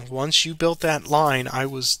down, once you built that line, there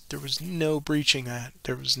was no breaching that.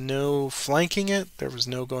 There was no flanking it. There was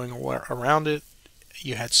no going around it.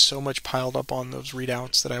 You had so much piled up on those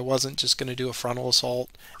readouts that I wasn't just going to do a frontal assault.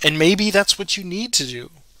 And maybe that's what you need to do.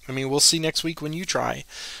 I mean, we'll see next week when you try.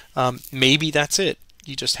 Maybe that's it.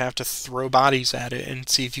 You just have to throw bodies at it and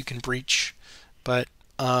see if you can breach. But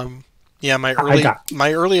yeah, my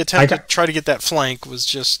early attempt to try to get that flank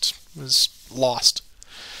was lost.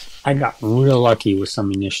 I got real lucky with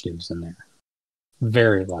some initiatives in there.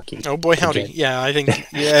 Very lucky. Oh boy, howdy! Yeah, I think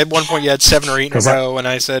at one point you had 7 or 8 in a row, and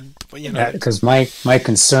I said, because my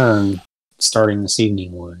concern starting this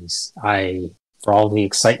evening was for all the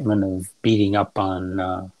excitement of beating up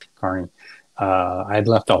on Kearney, I'd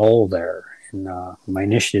left a hole there, and my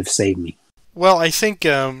initiative saved me. Well, I think,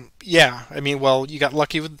 yeah. I mean, you got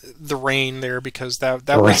lucky with the rain there, because that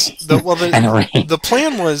was the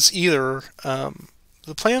plan was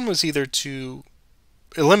either to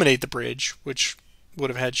eliminate the bridge, which would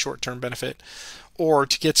have had short-term benefit, or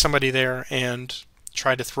to get somebody there and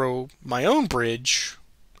try to throw my own bridge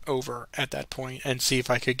over at that point and see if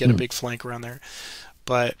I could get a big flank around there.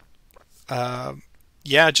 But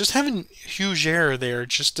yeah, just having Huger there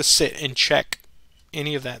just to sit and check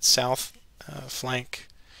any of that south flank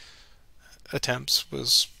attempts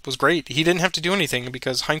was great. He didn't have to do anything,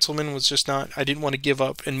 because Heinzelman was just not. I didn't want to give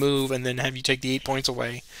up and move and then have you take the 8 points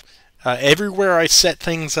away. Everywhere I set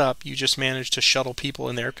things up, you just managed to shuttle people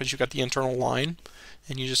in there, because you got the internal line,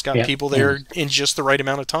 and you just got people there in just the right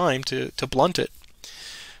amount of time to blunt it.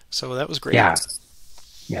 So that was great. Yeah,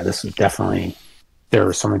 this was definitely. There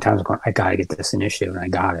were so many times going, I gotta get this initiative, and I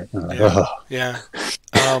got it. And I was like, yeah.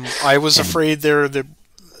 I was afraid there that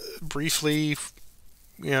briefly,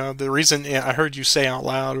 the reason I heard you say out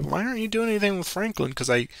loud, why aren't you doing anything with Franklin? Because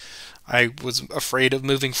I was afraid of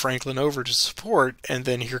moving Franklin over to support, and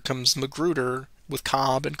then here comes Magruder with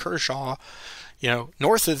Cobb and Kershaw,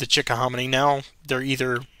 north of the Chickahominy. Now they're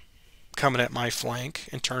either coming at my flank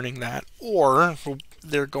and turning that, or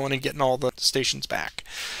they're going and getting all the stations back.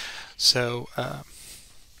 So,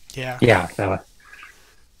 yeah. Yeah.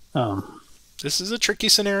 This is a tricky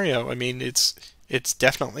scenario. I mean, it's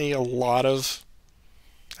definitely a lot of.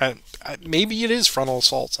 Maybe it is frontal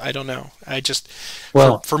assaults. I don't know.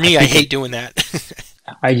 For me, I hate doing that.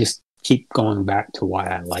 I just keep going back to why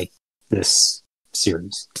I like this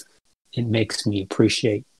series. It makes me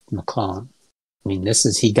appreciate McClellan. I mean,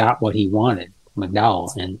 he got what he wanted,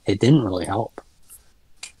 McDowell, and it didn't really help.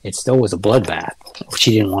 It still was a bloodbath, which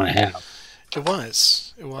he didn't want to have. It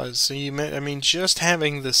was. So just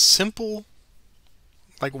having the simple,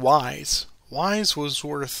 Wise was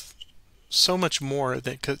worth so much more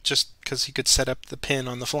just because he could set up the pin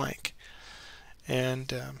on the flank.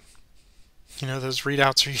 And, those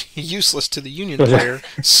readouts are useless to the Union player.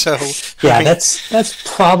 So yeah,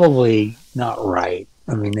 that's probably not right.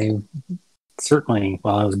 I mean, they certainly, it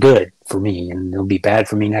was good for me, and it'll be bad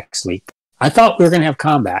for me next week. I thought we were going to have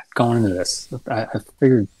combat going into this. I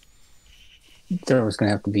figured there was going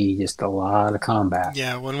to have to be just a lot of combat.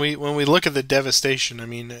 Yeah, when we look at the devastation, I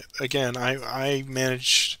mean, again, I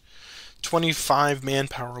managed 25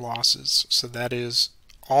 manpower losses, so that is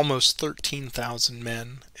almost 13,000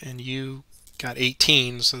 men, and you got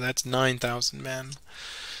 18, so that's 9,000 men.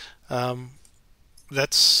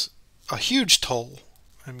 That's a huge toll.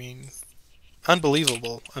 I mean,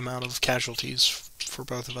 unbelievable amount of casualties for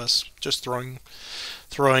both of us, just throwing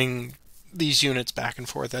these units back and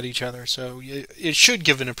forth at each other. So it should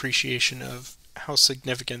give an appreciation of how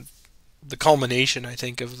significant the culmination, I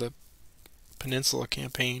think, of the Peninsula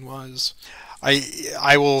campaign was.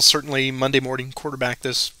 I will certainly Monday morning quarterback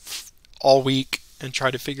this all week and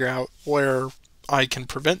try to figure out where I can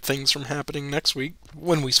prevent things from happening next week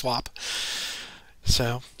when we swap.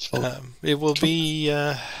 So it will be,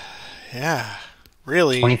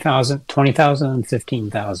 really 20,000 and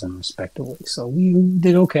 15,000 respectively. So we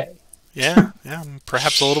did okay. Yeah,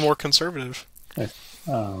 perhaps a little more conservative.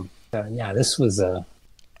 This was a.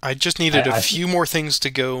 I just needed a few more things to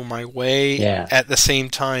go my way. Yeah. At the same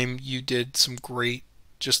time, you did some great,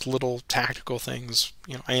 just little tactical things.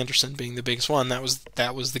 You know, Anderson being the biggest one. That was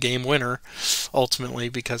the game winner, ultimately,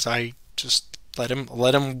 because I just let him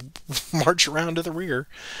march around to the rear.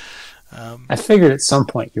 I figured at some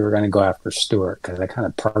point you were going to go after Stewart because I kind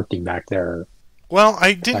of parked him back there. Well,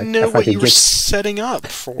 I didn't know what you were setting up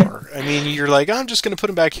for. I mean, you're like, I'm just going to put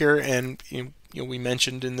him back here, and you know, we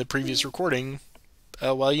mentioned in the previous recording,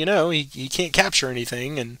 he can't capture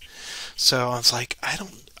anything, and so I was like, I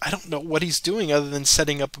don't know what he's doing other than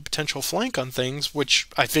setting up a potential flank on things, which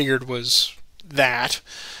I figured was that,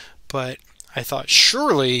 but I thought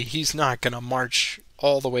surely he's not going to march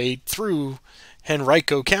all the way through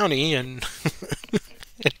Henrico County and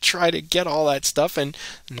and try to get all that stuff, and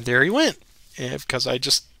there he went. Because I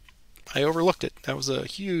overlooked it. That was a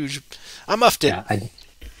huge. I muffed it,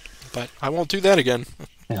 but I won't do that again.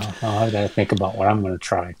 I've got to think about what I'm going to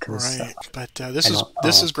try. Right, but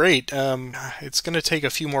this is great. It's going to take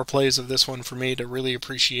a few more plays of this one for me to really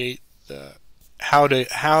appreciate how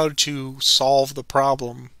to solve the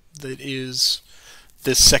problem that is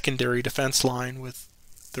this secondary defense line with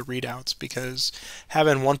the readouts, because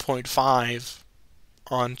having 1.5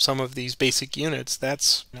 on some of these basic units, that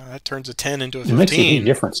turns a 10 into a 15. It makes a huge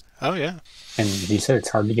difference. Oh yeah. And you said it's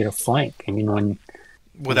hard to get a flank. I mean,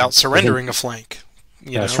 without surrendering a flank.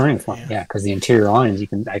 Surrendering a flank, because the interior lines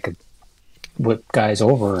I could whip guys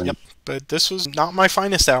over. And, yep. But this was not my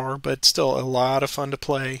finest hour, but still a lot of fun to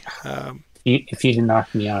play. If you didn't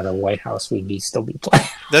knock me out of White House, we'd still be playing.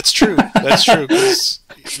 That's true. That's true.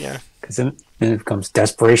 Because then it becomes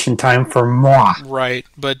desperation time for moi. Right.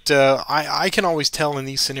 But I can always tell in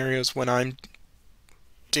these scenarios when I'm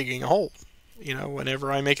digging a hole.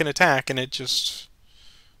 Whenever I make an attack and it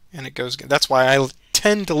goes. That's why I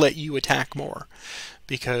tend to let you attack more.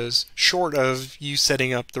 Because short of you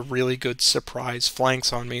setting up the really good surprise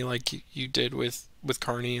flanks on me like you did with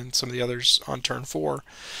Carney and some of the others on turn 4,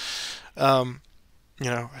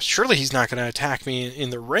 surely he's not going to attack me in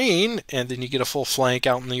the rain, and then you get a full flank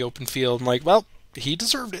out in the open field. I'm like, well, he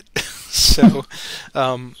deserved it. So,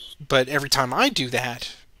 but every time I do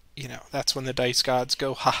that, that's when the dice gods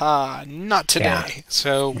go, haha, not today. Yeah.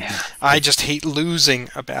 So I just hate losing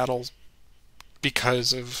a battle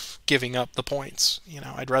because of giving up the points.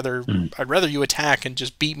 I'd rather you attack and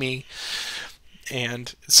just beat me.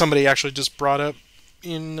 And somebody actually just brought up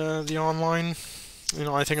in the online,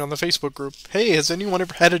 I think on the Facebook group, hey, has anyone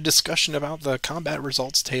ever had a discussion about the combat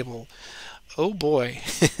results table? Oh boy.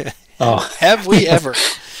 Have we ever?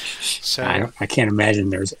 So I can't imagine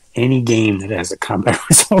there's any game that has a combat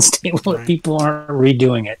results table that people aren't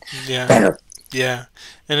redoing it better. Yeah.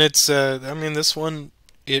 And it's this one,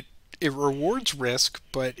 it rewards risk,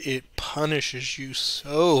 but it punishes you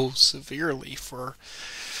so severely for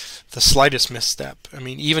the slightest misstep. I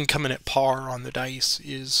mean, even coming at par on the dice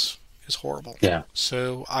is horrible. Yeah.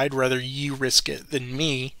 So I'd rather you risk it than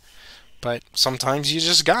me, but sometimes you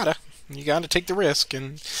just gotta take the risk.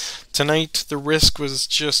 And tonight the risk was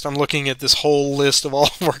just, I'm looking at this whole list of all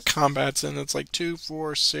of our combats, and it's like 2,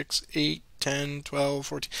 4, 6, 8, 10, 12,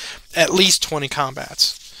 14, at least 20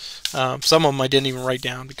 combats. Some of them I didn't even write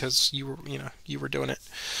down because you were doing it,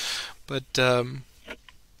 but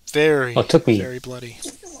very bloody.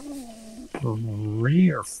 3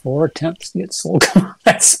 or 4 attempts to get soul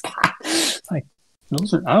combat spot. Like I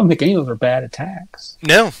don't think any of those are bad attacks.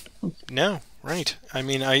 No, right. I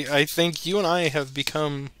mean, I think you and I have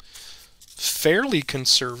become fairly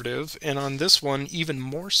conservative, and on this one even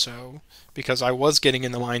more so, because I was getting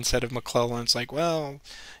in the mindset of McClellan. It's like, well,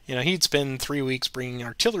 he'd spend 3 weeks bringing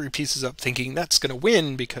artillery pieces up thinking that's going to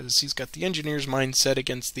win because he's got the engineer's mindset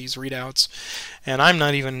against these readouts, and I'm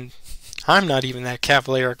not even that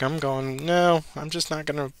cavalieric. I'm going, no, I'm just not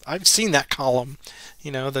going to. I've seen that column,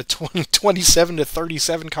 the 27 to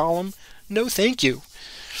 37 column. No, thank you.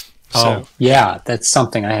 So, yeah, that's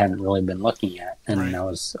something I hadn't really been looking at. And right. I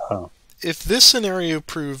was, if this scenario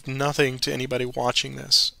proved nothing to anybody watching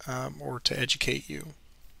this, or to educate you,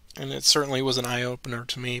 and it certainly was an eye-opener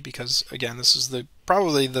to me because, again, this is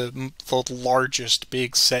probably the largest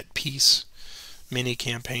big set piece mini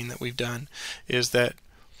campaign that we've done, is that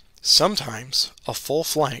sometimes a full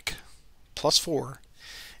flank +4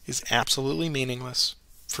 is absolutely meaningless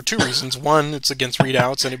for two reasons. One, it's against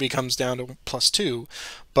readouts and it becomes down to +2,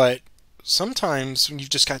 but sometimes you've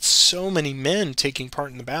just got so many men taking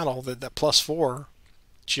part in the battle that +4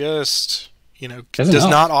 just, does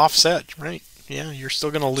not offset, right? Yeah, you're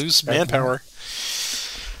still going to lose manpower.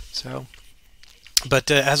 So, but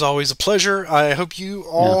as always, a pleasure. I hope you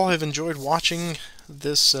all have enjoyed watching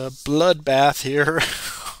this bloodbath here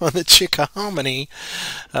on the Chickahominy.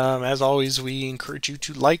 As always, we encourage you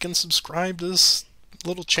to like and subscribe to this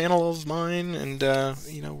little channel of mine, and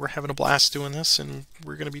we're having a blast doing this, and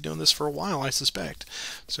we're going to be doing this for a while, I suspect.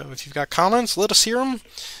 So if you've got comments, let us hear them,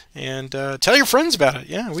 and tell your friends about it.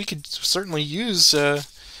 Yeah, we could certainly use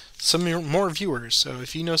some more viewers. So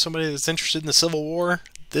if you know somebody that's interested in the Civil War,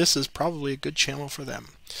 this is probably a good channel for them.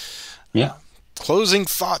 Yeah. Closing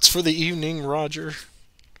thoughts for the evening, Roger.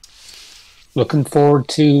 Looking forward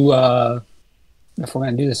to, if we're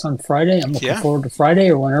going to do this on Friday, I'm looking forward to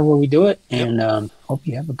Friday or whenever we do it. And hope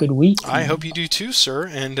you have a good week. I hope you do too, sir.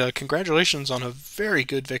 And congratulations on a very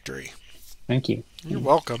good victory. Thank you. You're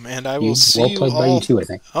welcome. And I will see you all. Well played by you too, I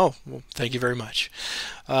think. Oh, well, thank you very much.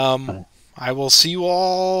 I will see you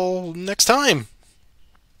all next time.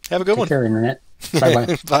 Have a good one. Take care, Internet.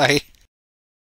 Bye-bye. Bye.